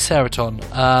 Triceraton.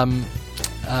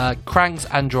 Krang's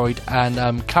Android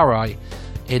and Karai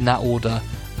in that order.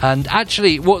 And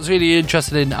actually, what's really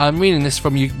interesting, I'm reading this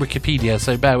from Wikipedia,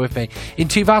 so bear with me. In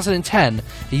 2010, a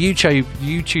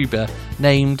YouTuber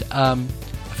named, I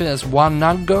think that's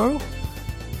Wanango,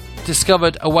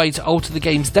 discovered a way to alter the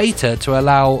game's data to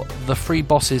allow the three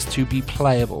bosses to be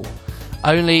playable.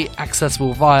 Only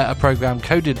accessible via a program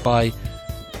coded by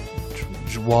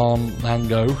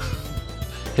Wanango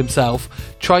himself.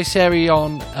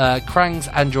 Tricerion, Krang's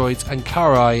Androids and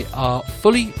Karai are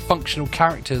fully functional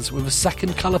characters with a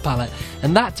second colour palette,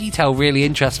 and that detail really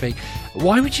interests me.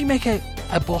 Why would you make a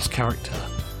boss character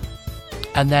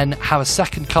and then have a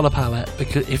second colour palette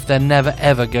if they're never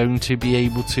ever going to be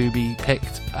able to be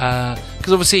picked?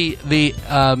 Because obviously the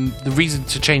reason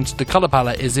to change the colour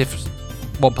palette is if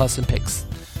one person picks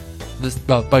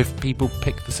both people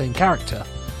pick the same character,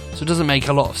 so it doesn't make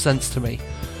a lot of sense to me.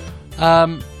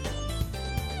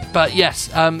 But yes,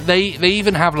 they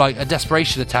even have like a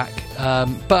desperation attack.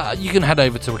 But you can head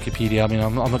over to Wikipedia. I mean,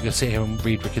 I'm not going to sit here and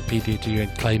read Wikipedia to you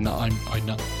and claim that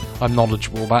I'm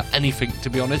knowledgeable about anything, to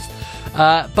be honest.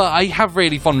 But I have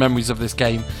really fond memories of this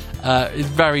game. It's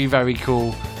very, very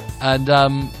cool, and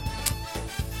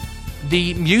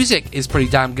the music is pretty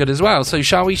damn good as well. So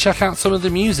shall we check out some of the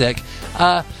music?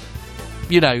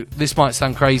 You know, this might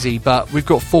sound crazy, but we've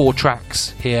got 4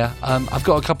 tracks here. I've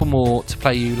got a couple more to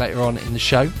play you later on in the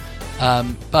show.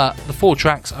 But the 4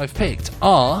 tracks I've picked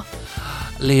are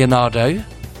Leonardo,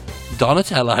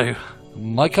 Donatello,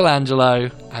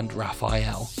 Michelangelo, and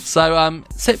Raphael. So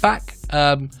sit back,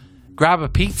 grab a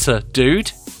pizza,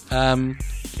 dude, and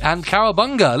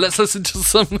cowabunga. Let's listen to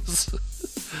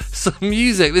some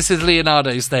music. This is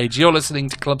Leonardo's stage. You're listening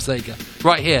to Club Sega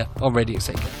right here on Radio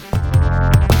Sega.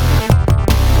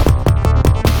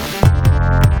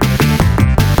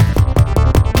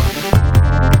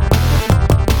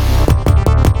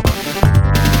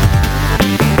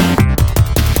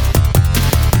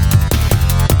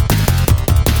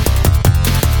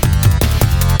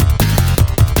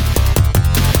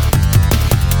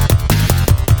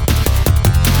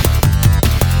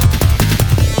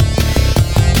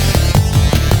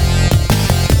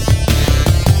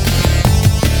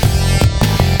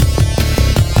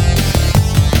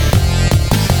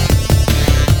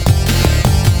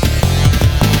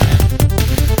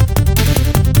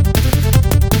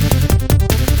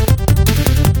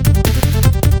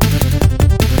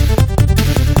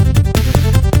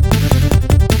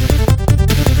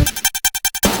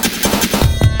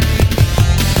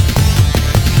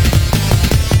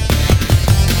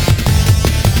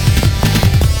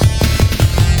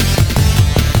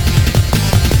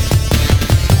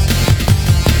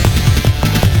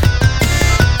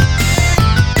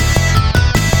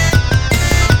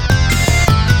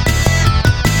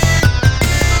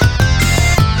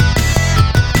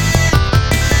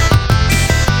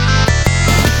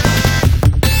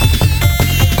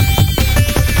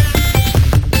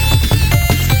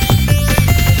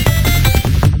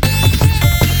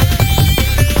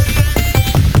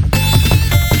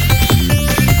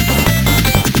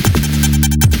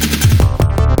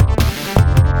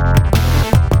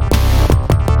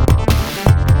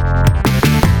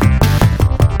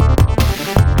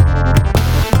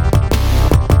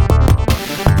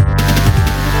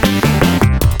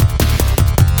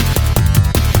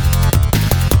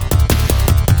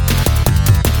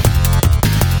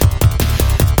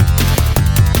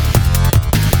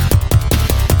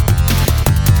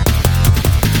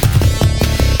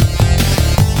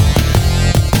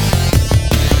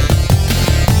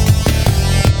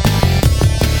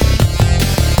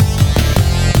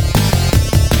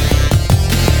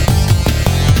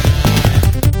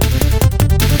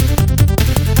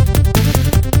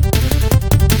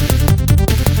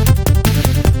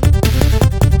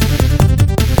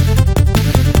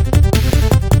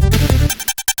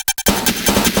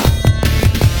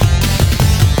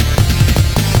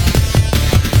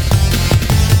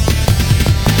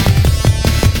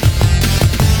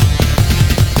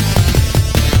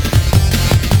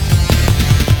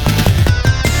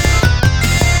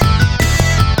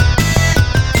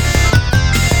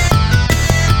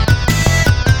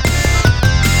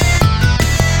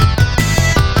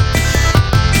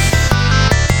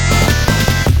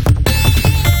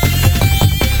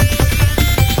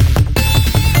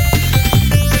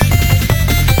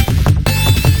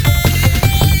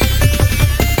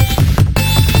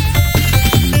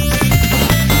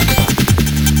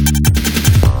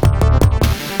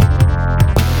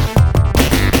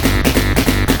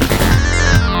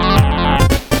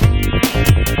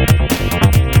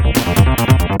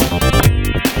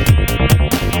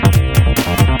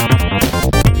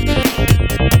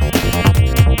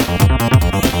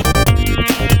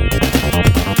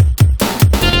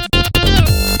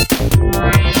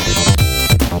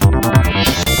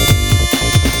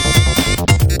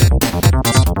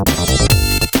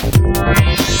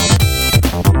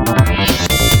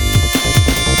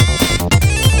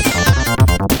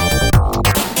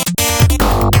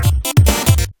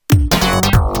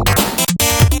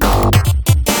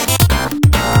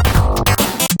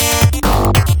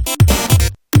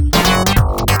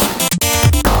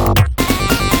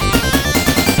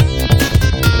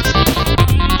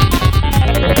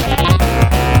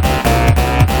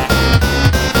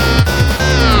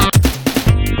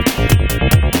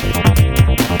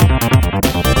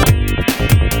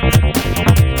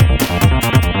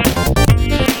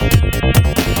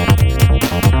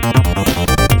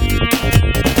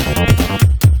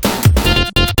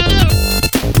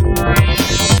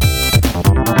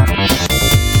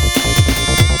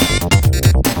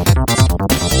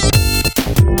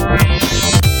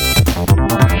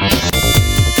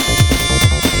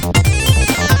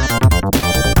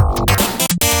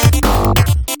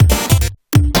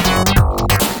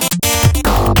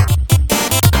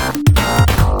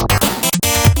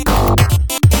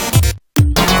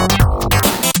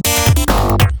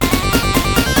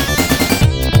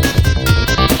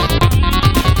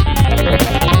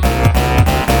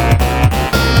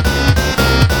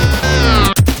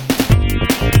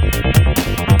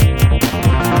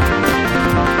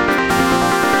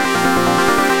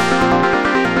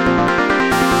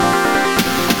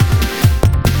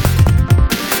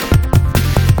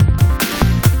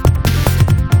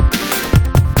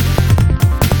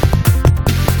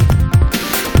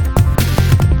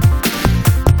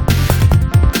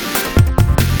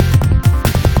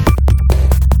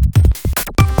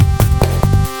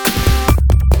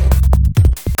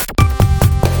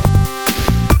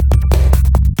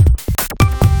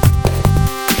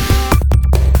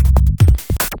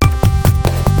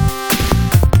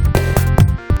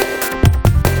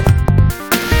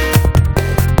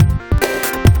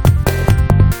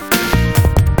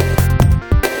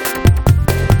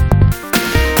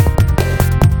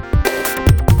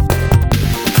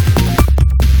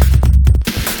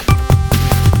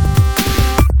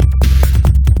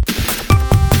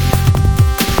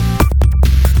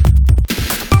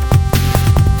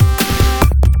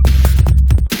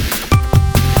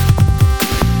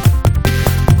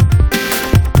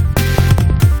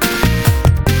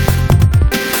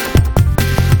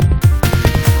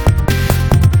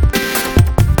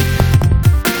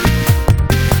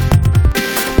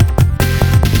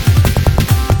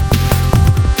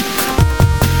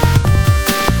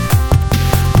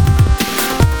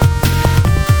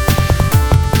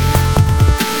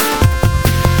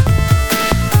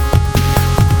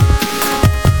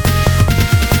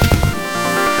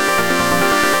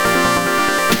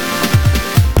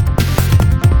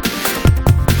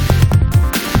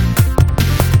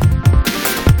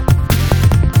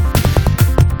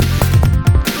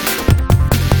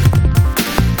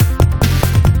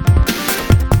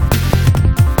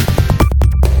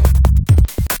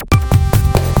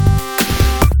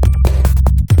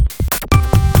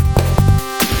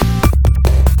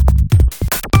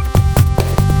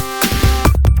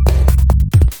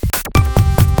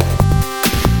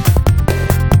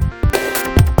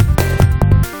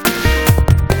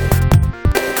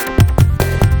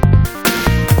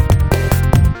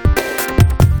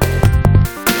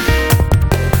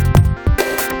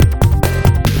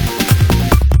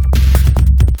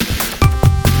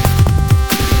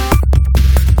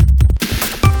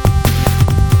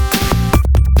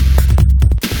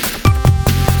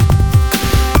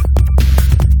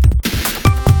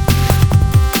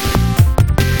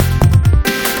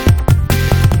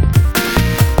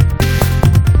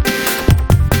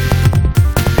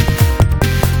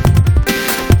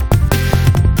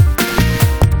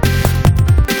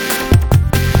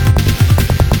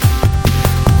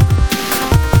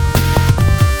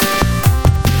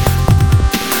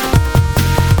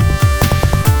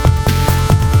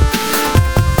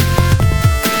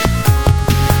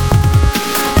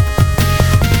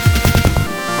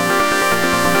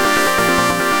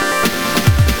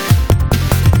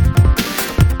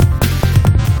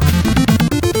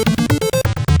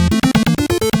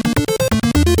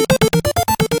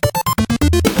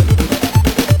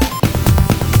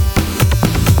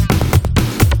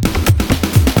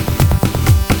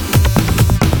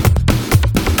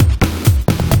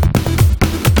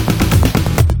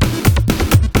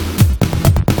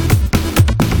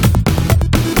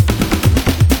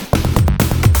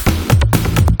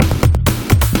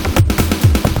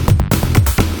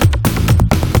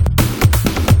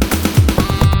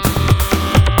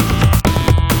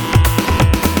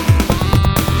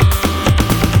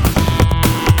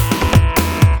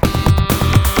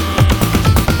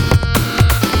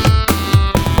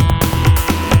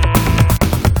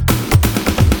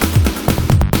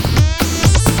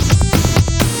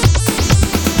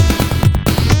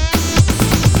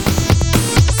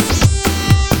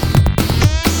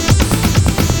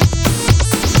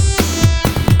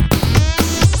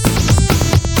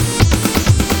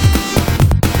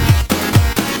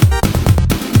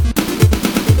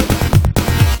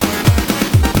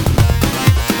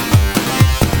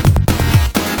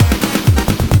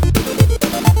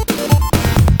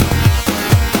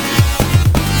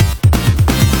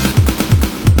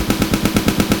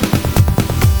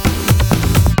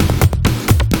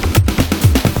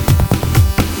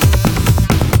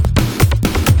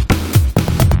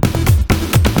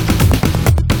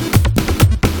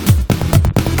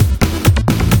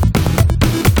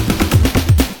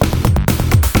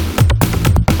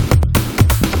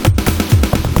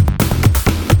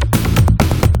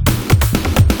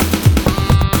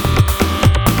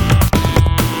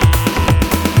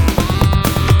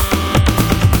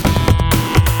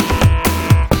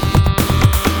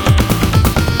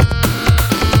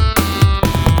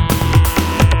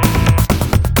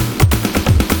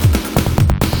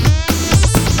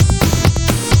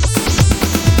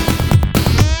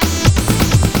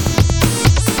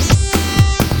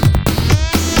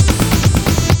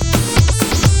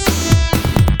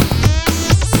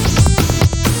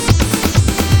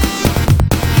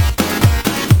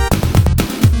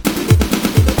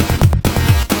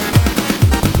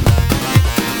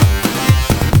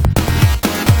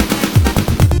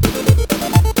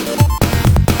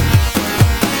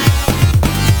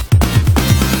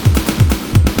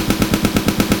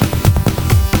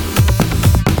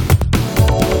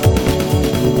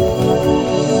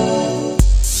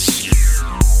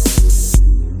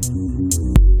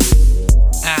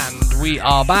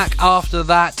 are back after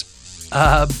that.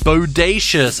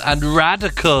 Bodacious and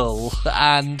radical,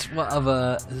 and what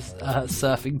other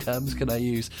surfing terms can I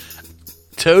use?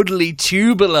 Totally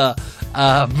tubular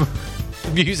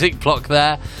music block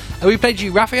there. And we played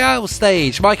you Raphael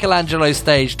stage, Michelangelo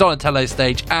stage, Donatello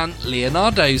stage, and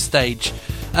Leonardo stage.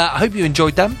 I hope you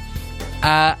enjoyed them.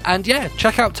 And yeah,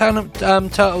 check out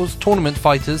Turtles Tournament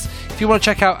Fighters. If you want to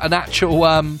check out an actual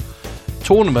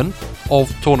tournament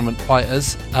of Tournament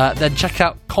Fighters, then check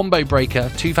out Combo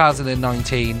Breaker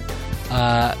 2019,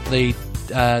 the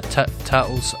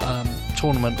Turtles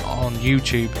tournament on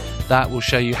YouTube. That will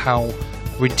show you how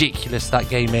ridiculous that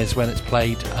game is when it's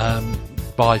played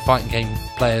by fighting game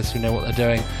players who know what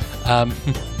they're doing.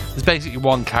 There's basically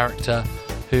one character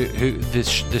who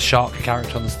the shark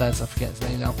character on the SNES, I forget his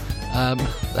name now.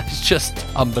 That's just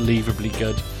unbelievably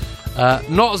good.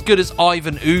 Not as good as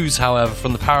Ivan Ooze, however,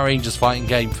 from the Power Rangers fighting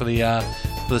game for the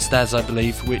SNES, I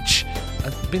believe, which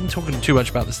I've been talking too much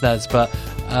about the SNES, but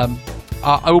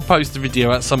I will post a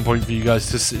video at some point for you guys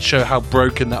to show how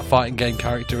broken that fighting game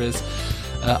character is.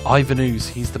 Ivan Ooze,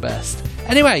 he's the best.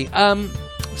 Anyway,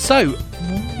 so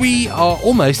we are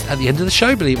almost at the end of the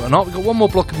show, believe it or not. We've got one more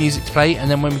block of music to play,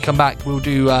 and then when we come back, we'll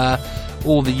do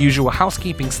all the usual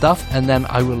housekeeping stuff, and then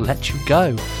I will let you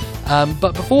go.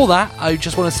 But before that, I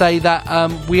just want to say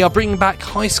that we are bringing back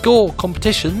high score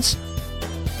competitions,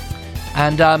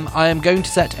 and I am going to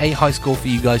set a high score for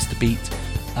you guys to beat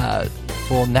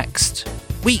for next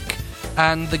week.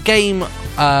 And the game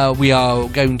we are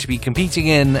going to be competing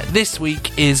in this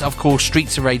week is, of course,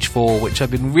 Streets of Rage 4, which I've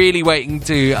been really waiting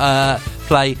to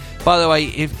play. By the way,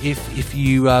 if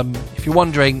you're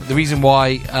wondering, the reason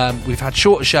why we've had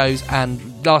shorter shows and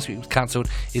last week was cancelled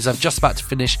is I'm just about to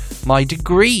finish my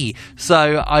degree,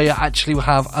 so I actually will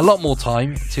have a lot more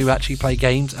time to actually play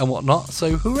games and whatnot.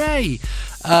 So hooray!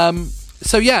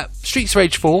 So yeah, Streets of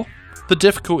Rage 4. The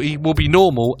difficulty will be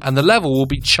normal and the level will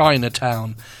be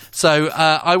Chinatown. So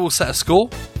I will set a score.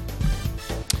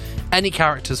 Any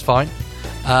character's fine,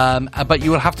 but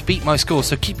you will have to beat my score.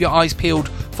 So keep your eyes peeled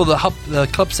for the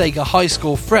Club Sega high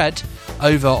score thread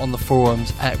over on the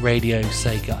forums at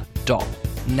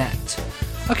radiosega.net.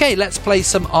 Okay, let's play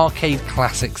some arcade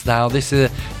classics now.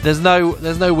 There's no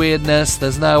weirdness.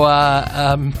 There's no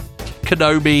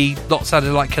Konami, not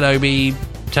sounding like Konami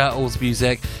Turtles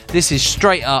music. This is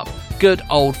straight up good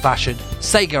old-fashioned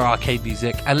Sega arcade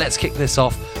music, and let's kick this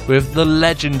off with the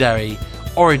legendary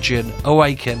Origin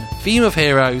Awaken Theme of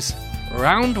Heroes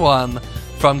Round 1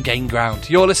 from Game Ground.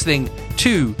 You're listening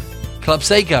to Club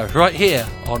Sega right here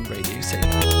on Radio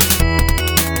Sega.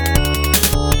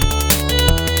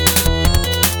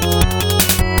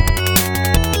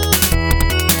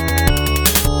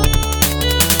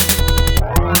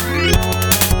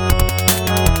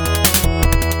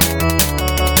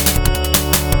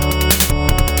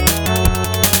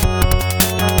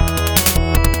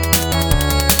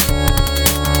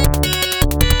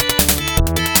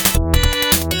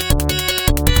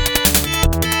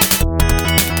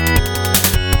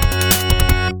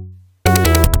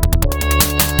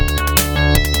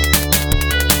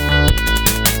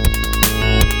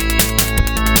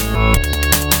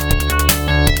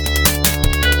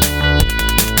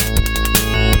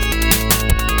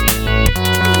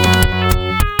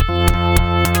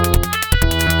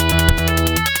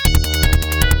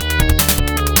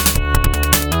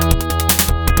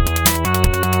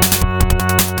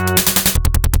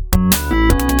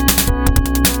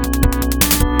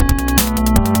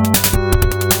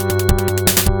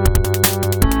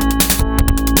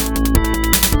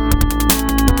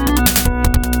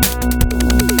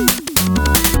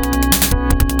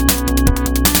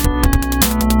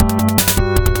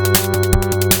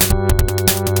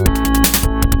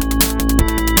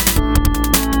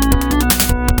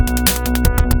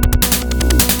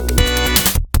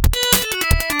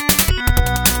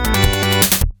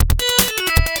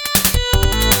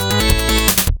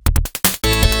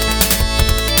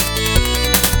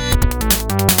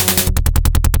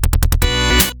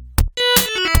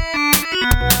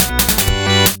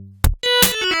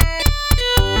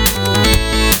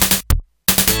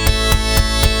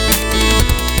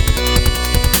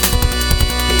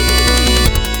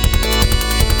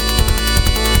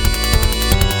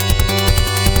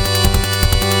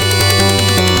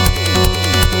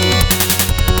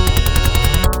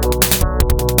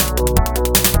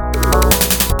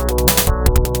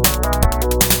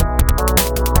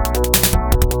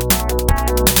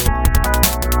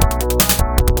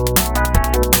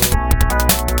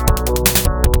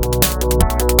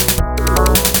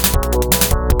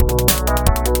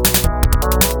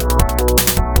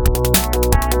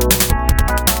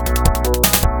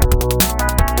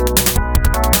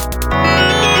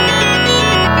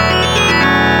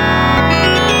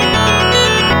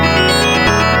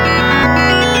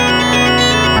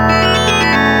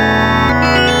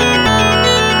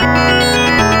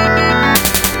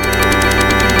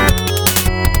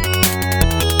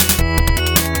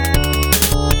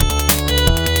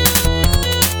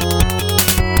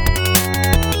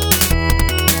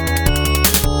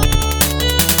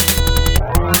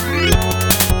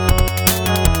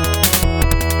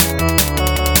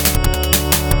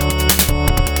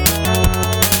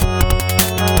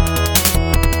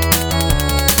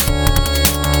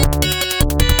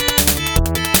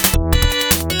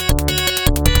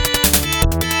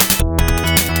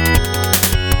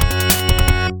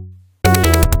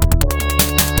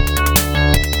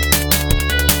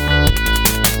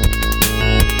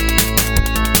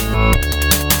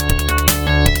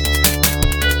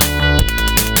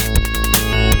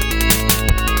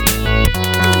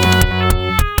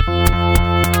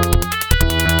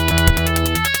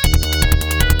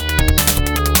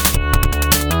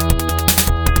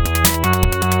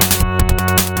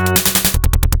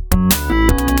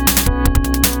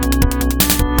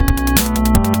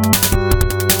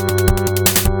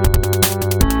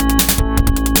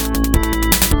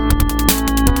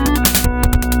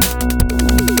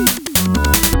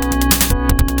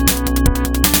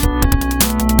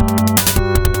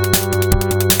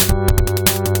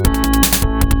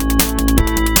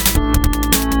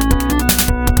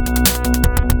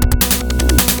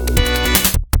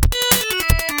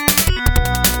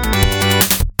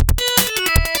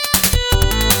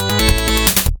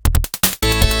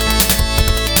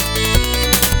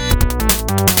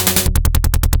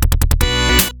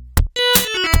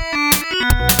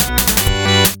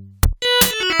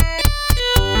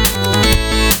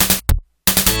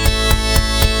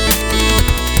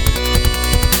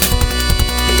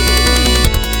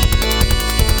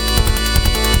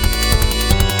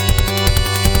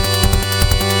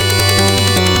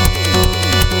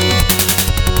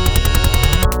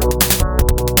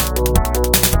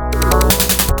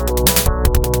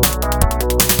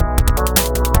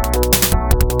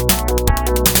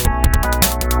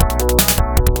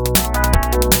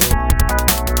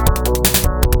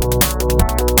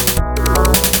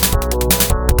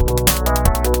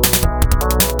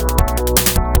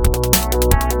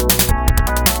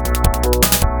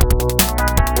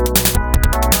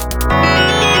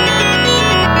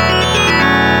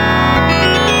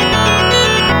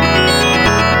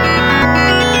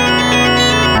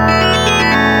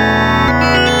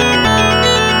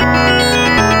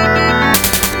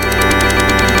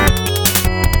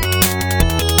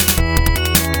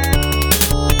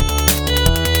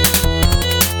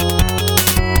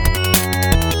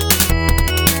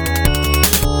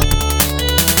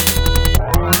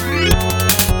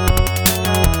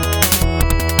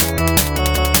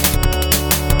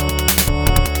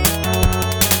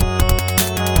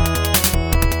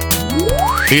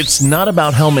 It's not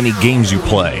about how many games you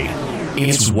play,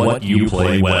 it's what you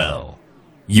play well.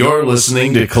 You're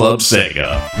listening to Club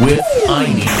Sega with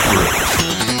I Need Fruit.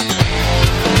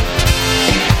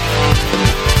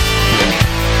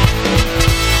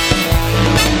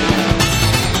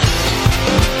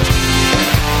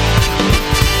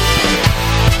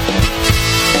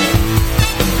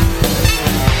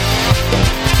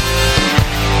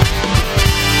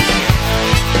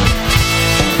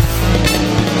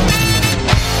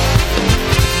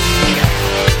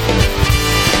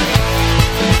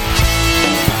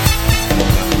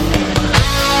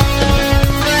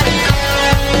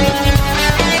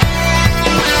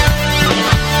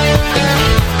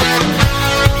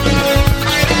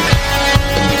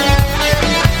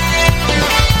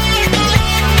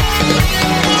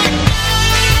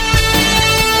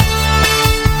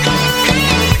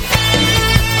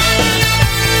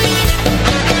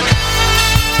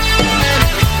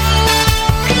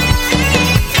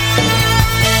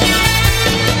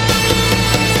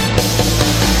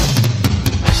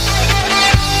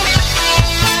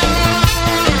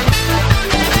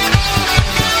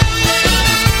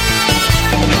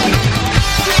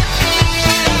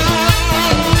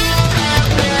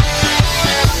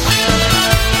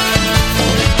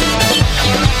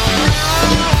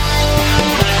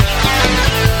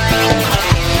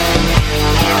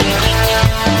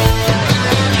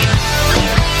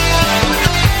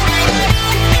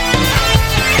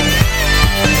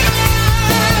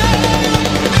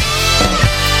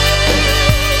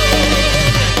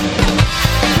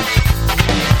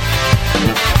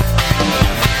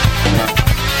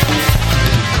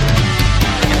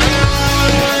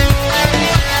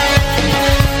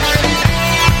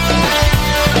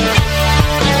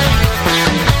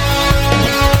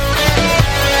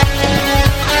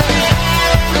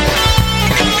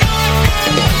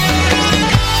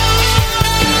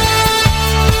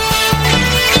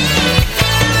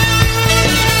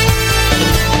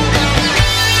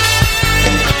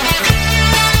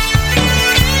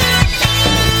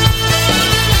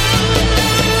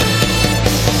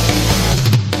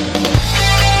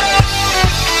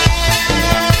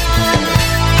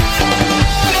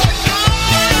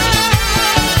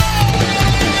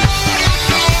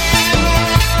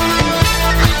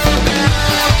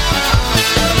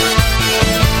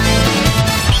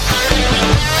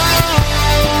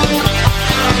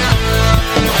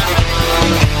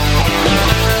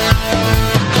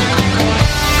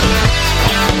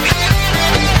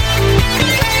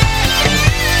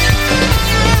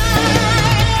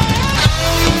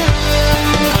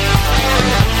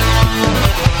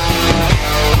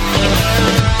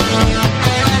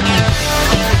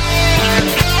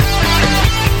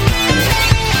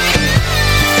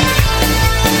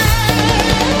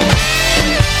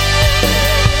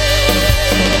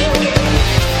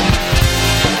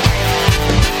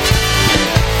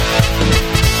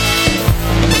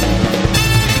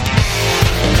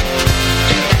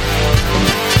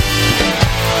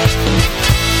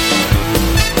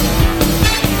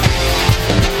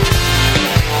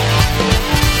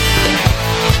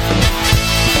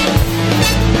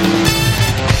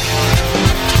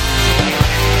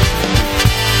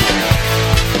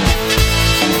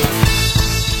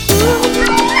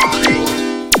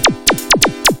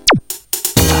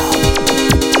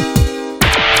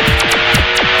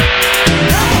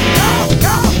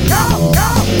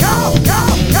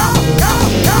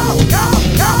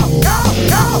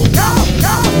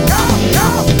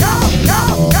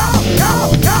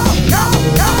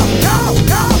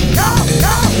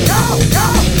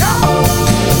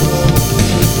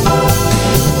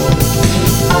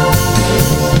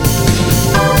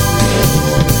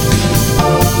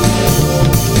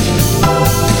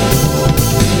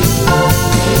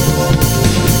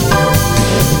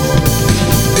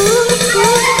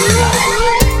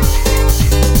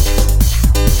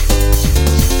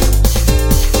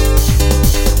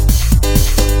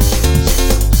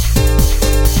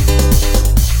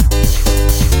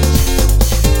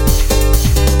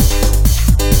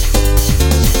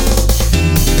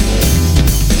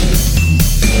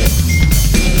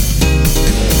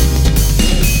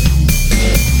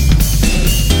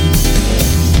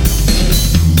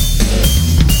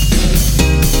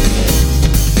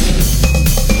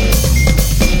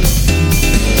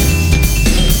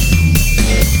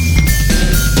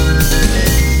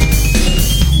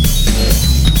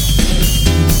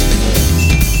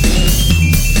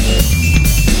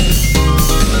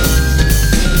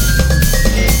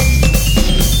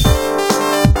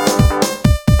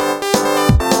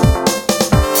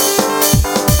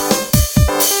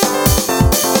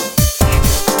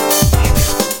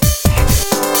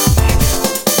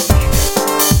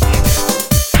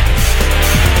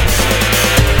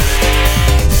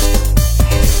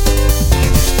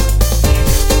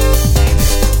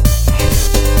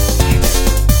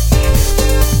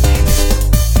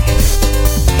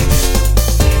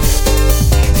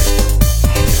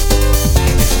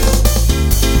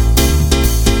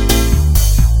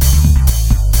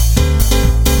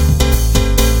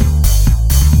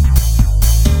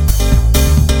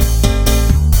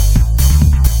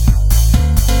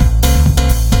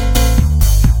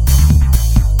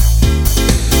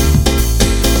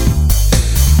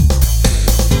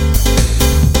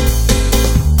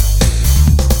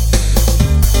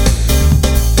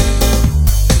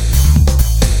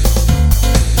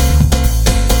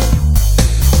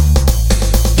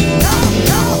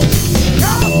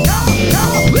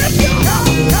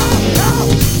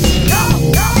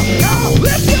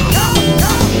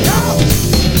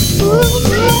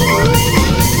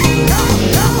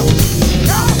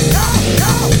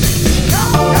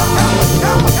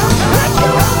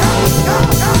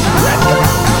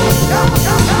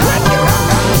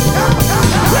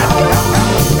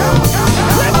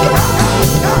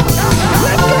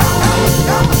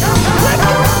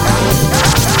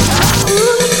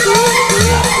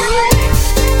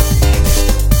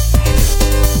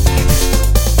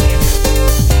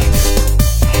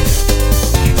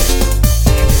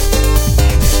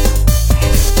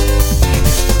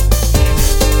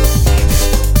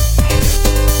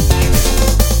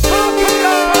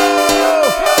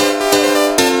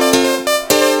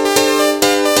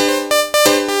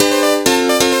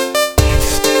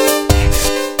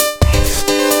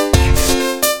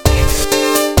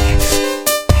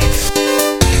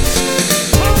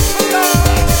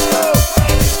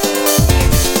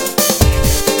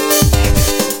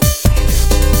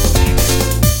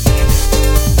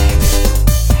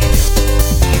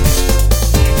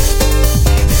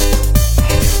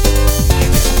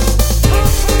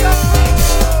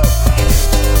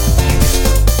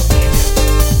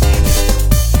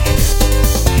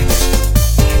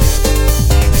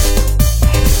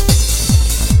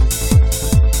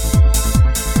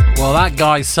 that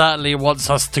guy certainly wants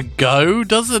us to go,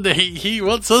 doesn't he? He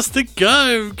wants us to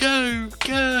go.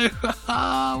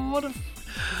 What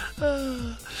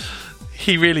a...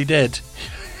 he really did.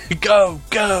 Go.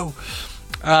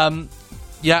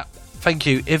 Yeah, thank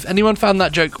you. If anyone found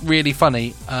that joke really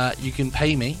funny, you can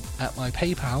pay me at my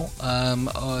PayPal.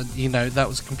 That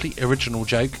was a complete original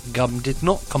joke. Gum did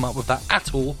not come up with that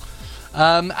at all.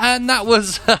 And that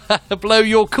was Blow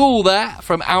Your Cool there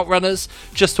from Outrunners,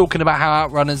 just talking about how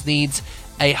Outrunners needs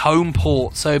a home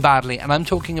port so badly. And I'm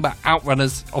talking about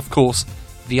Outrunners, of course,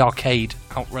 the arcade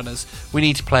Outrunners. We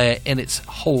need to play it in its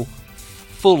whole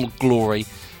full glory.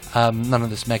 None of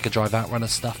this Mega Drive Outrunners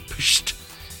stuff. Pushed.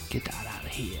 Get that out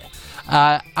of here.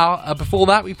 Before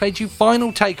that, we played you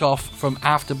Final Takeoff from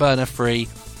Afterburner 3.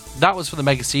 That was for the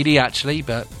Mega CD, actually,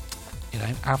 but...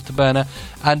 Afterburner.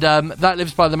 And that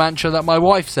lives by the mantra that my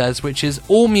wife says, which is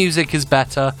all music is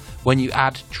better when you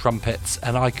add trumpets.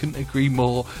 And I couldn't agree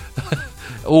more.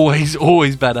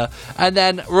 always better. And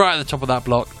then right at the top of that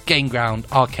block, Game Ground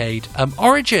Arcade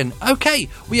Origin. Okay,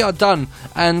 we are done.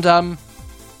 And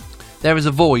there is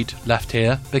a void left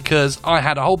here because I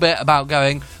had a whole bit about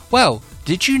going, well,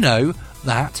 did you know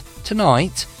that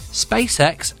tonight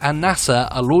SpaceX and NASA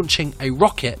are launching a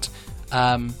rocket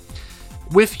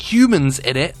with humans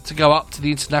in it to go up to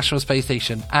the International Space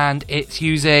Station, and it's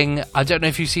using, I don't know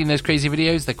if you've seen those crazy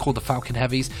videos, they're called the Falcon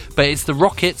Heavies, but it's the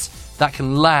rockets that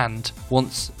can land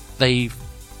once they've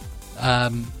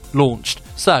launched.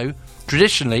 So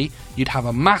traditionally you'd have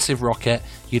a massive rocket,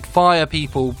 you'd fire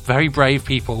people, very brave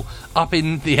people, up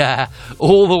in the air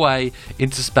all the way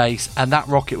into space, and that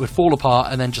rocket would fall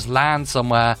apart and then just land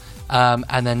somewhere,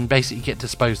 and then basically get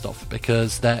disposed of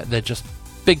because they're just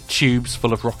big tubes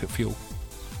full of rocket fuel.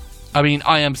 I mean,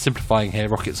 I am simplifying here,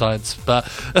 rocket science, but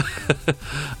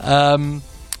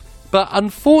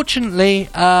unfortunately,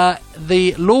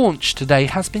 the launch today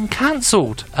has been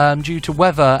cancelled due to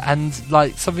weather and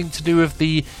something to do with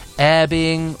the air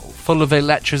being full of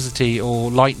electricity or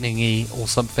lightning-y or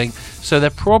something. So they're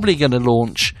probably going to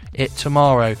launch it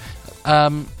tomorrow.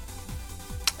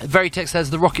 Veritech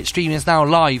says the rocket stream is now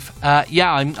live.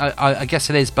 I guess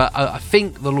it is, but I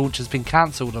think the launch has been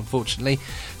cancelled, unfortunately.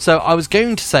 So I was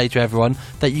going to say to everyone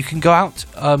that you can go out,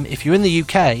 if you're in the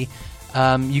UK,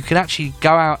 you can actually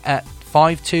go out at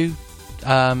 5 to,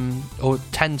 or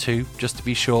 10 to, just to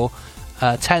be sure,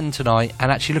 10 tonight,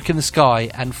 and actually look in the sky,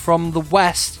 and from the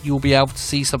west you'll be able to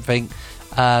see something,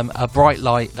 a bright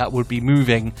light that would be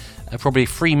moving probably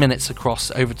 3 minutes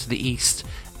across over to the east.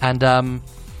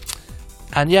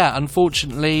 And yeah,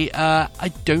 unfortunately,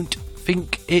 I don't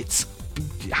think it's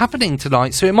happening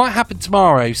tonight. So it might happen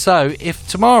tomorrow. So if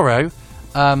tomorrow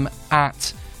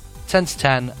at 10 to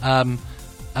 10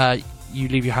 you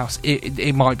leave your house,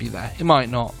 it might be there. It might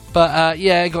not. But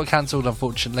yeah, it got cancelled,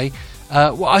 unfortunately.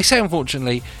 Well, I say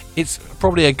unfortunately, it's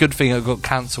probably a good thing it got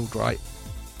cancelled, right?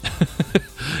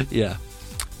 Yeah.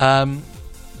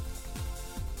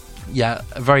 Yeah,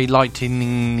 a very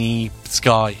lightning-y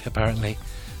sky, apparently.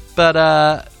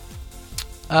 But,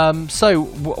 so,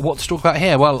 what to talk about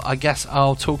here? Well, I guess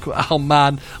I'll talk about, oh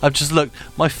man, I've just looked,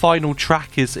 my final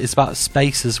track is about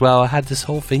space as well. I had this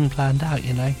whole thing planned out,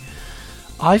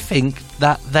 I think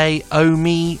that they owe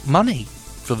me money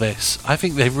for this. I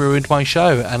think they've ruined my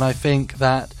show, and I think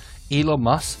that Elon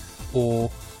Musk,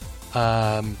 or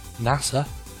NASA,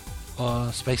 or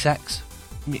SpaceX,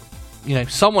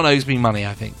 someone owes me money,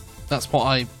 I think. That's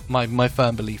what my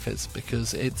firm belief is,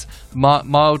 because it's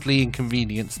mildly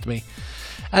inconvenienced me.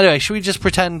 Anyway, should we just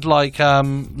pretend like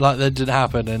that didn't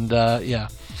happen? And yeah,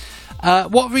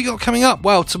 what have we got coming up?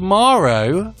 Well,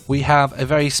 tomorrow we have a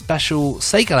very special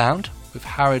Sega Lounge with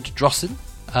Harrod Drossen.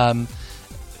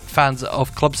 Fans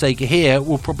of Club Sega here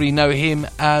will probably know him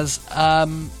as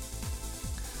Gov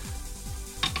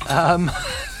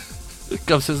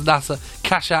says NASA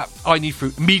Cash App. I need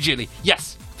fruit immediately.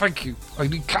 Yes. Thank you. I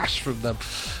need cash from them.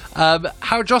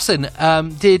 Harrod Drossen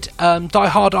did Die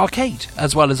Hard Arcade,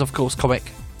 as well as, of course,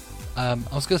 Comic. I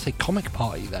was going to say Comic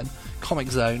Party then. Comic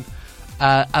Zone.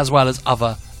 As well as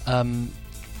other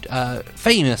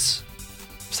famous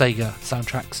Sega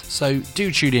soundtracks. So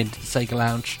do tune in to the Sega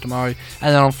Lounge tomorrow.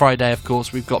 And then on Friday, of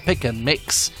course, we've got Pick and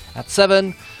Mix at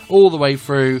 7, all the way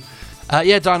through.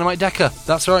 Yeah, Dynamite Decker.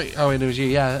 That's right. Oh, it was you.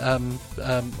 Yeah.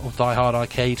 Or Die Hard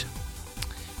Arcade.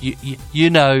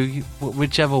 You know,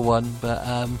 whichever one,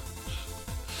 but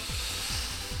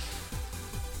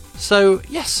so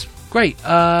yes, great.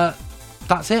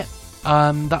 That's it.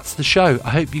 That's the show.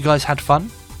 I hope you guys had fun.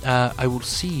 I will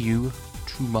see you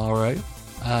tomorrow,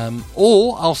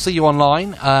 or I'll see you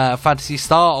online. Phantasy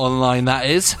Star Online, that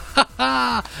is.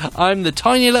 I'm the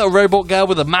tiny little robot girl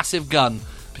with a massive gun,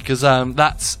 because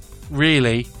that's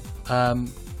really,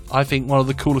 I think one of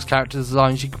the coolest character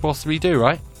designs you could possibly do,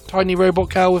 right? Tiny robot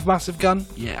cow with massive gun?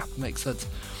 Yeah, makes sense.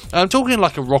 I'm talking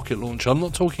like a rocket launcher. I'm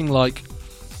not talking like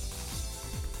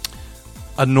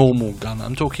a normal gun.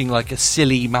 I'm talking like a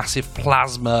silly, massive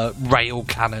plasma rail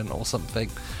cannon or something.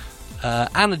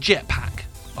 And a jetpack,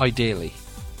 ideally.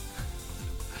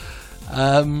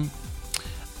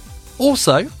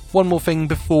 Also, one more thing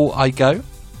before I go.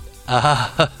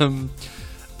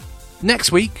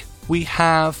 Next week, we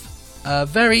have a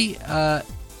very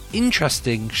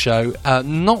interesting show.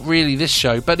 Not really this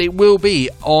show, but it will be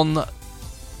on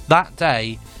that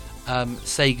day,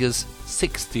 Sega's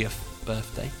 60th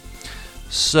birthday.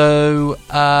 So,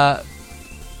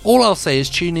 all I'll say is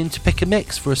tune in to Pick a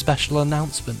Mix for a special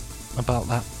announcement about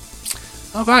that.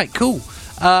 Alright, cool.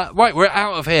 Right, we're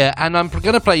out of here, and I'm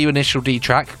going to play you an Initial D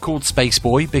track called Space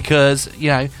Boy because, you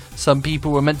know, some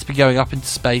people were meant to be going up into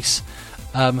space.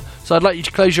 So I'd like you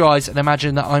to close your eyes and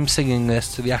imagine that I'm singing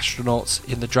this to the astronauts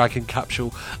in the Dragon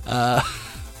capsule.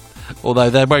 Although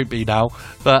there won't be now,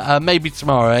 but maybe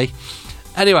tomorrow, eh?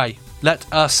 Anyway, let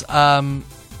us...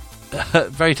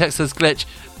 Very Text says glitch.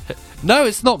 No,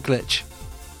 it's not glitch.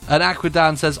 And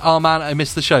Aquadan says, oh man, I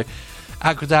missed the show.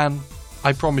 Aquadan,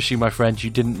 I promise you, my friend, you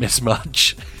didn't miss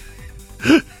much.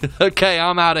 Okay,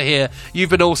 I'm out of here. You've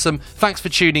been awesome. Thanks for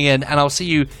tuning in, and I'll see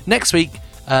you next week,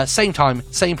 same time,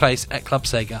 same place at Club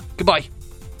Sega. Goodbye.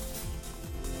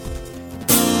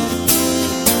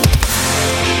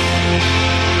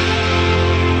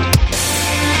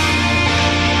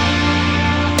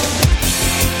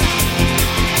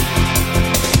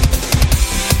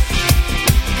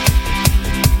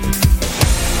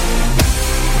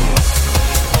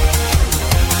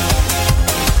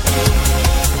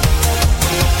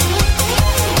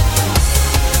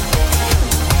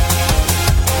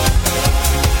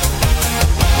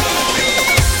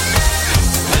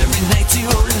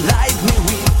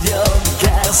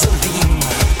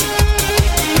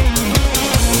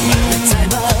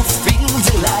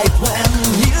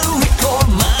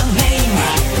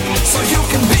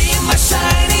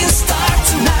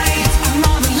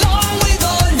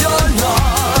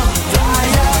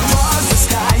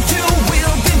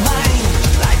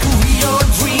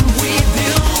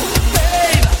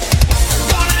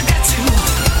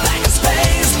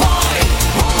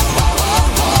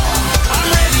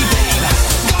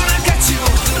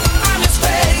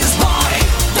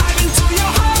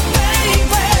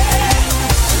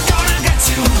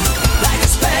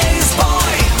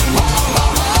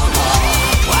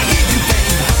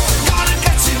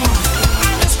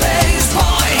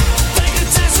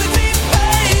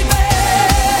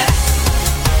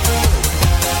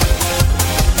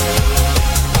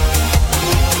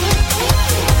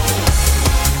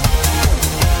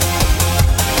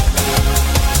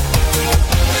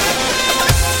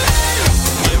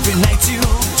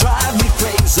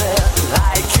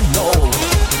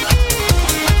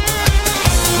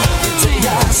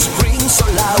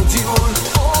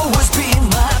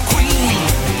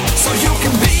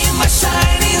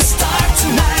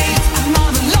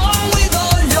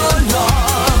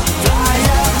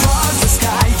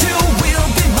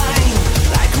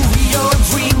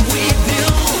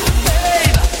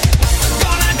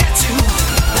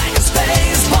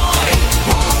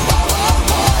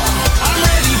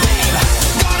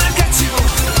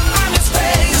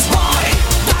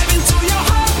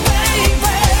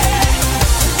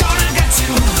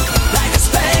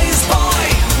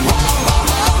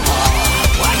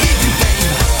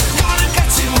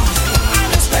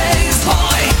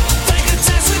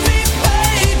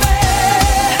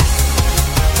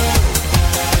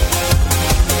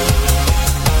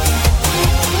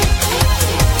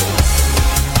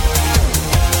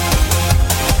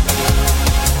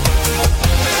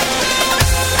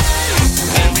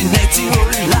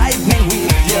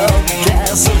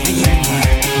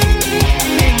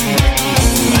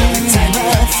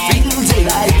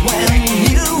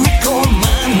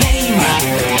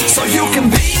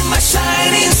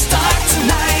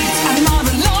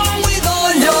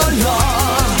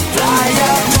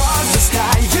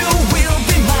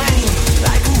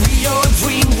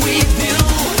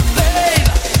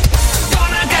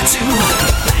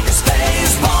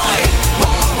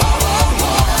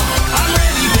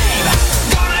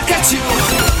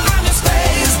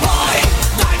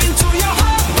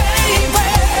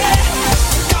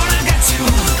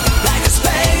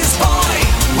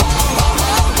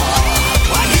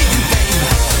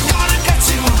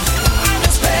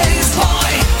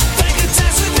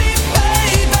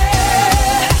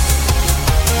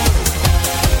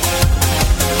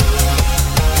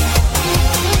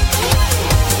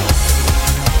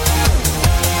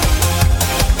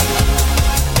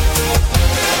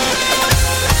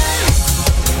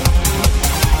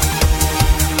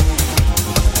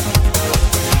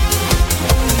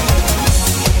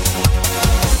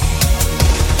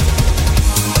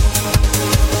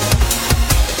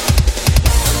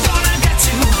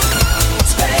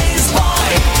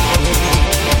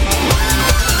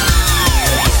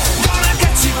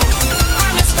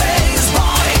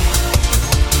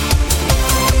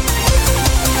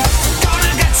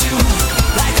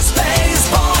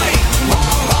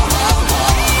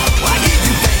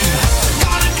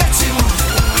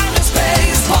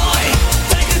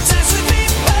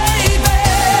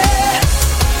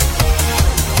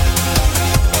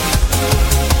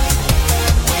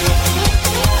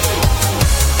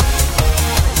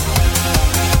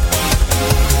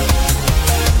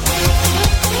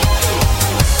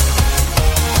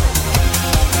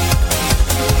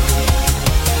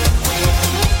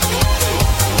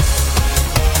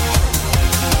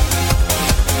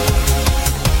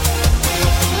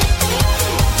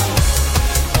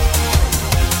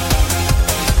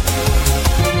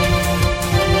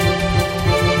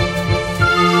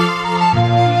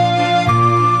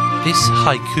 This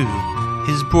haiku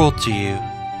is brought to you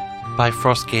by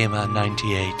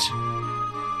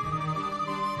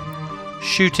FrostGamer98.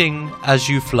 Shooting as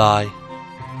you fly,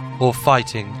 or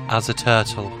fighting as a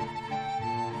turtle.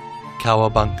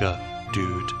 Cowabunga,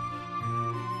 dude.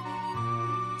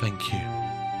 Thank you.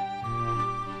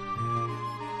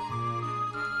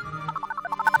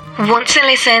 Want to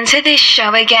listen to this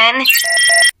show again?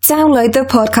 Download the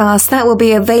podcast that will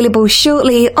be available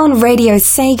shortly on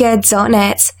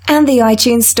radiosega.net and the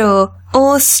iTunes Store,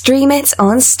 or stream it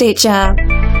on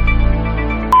Stitcher.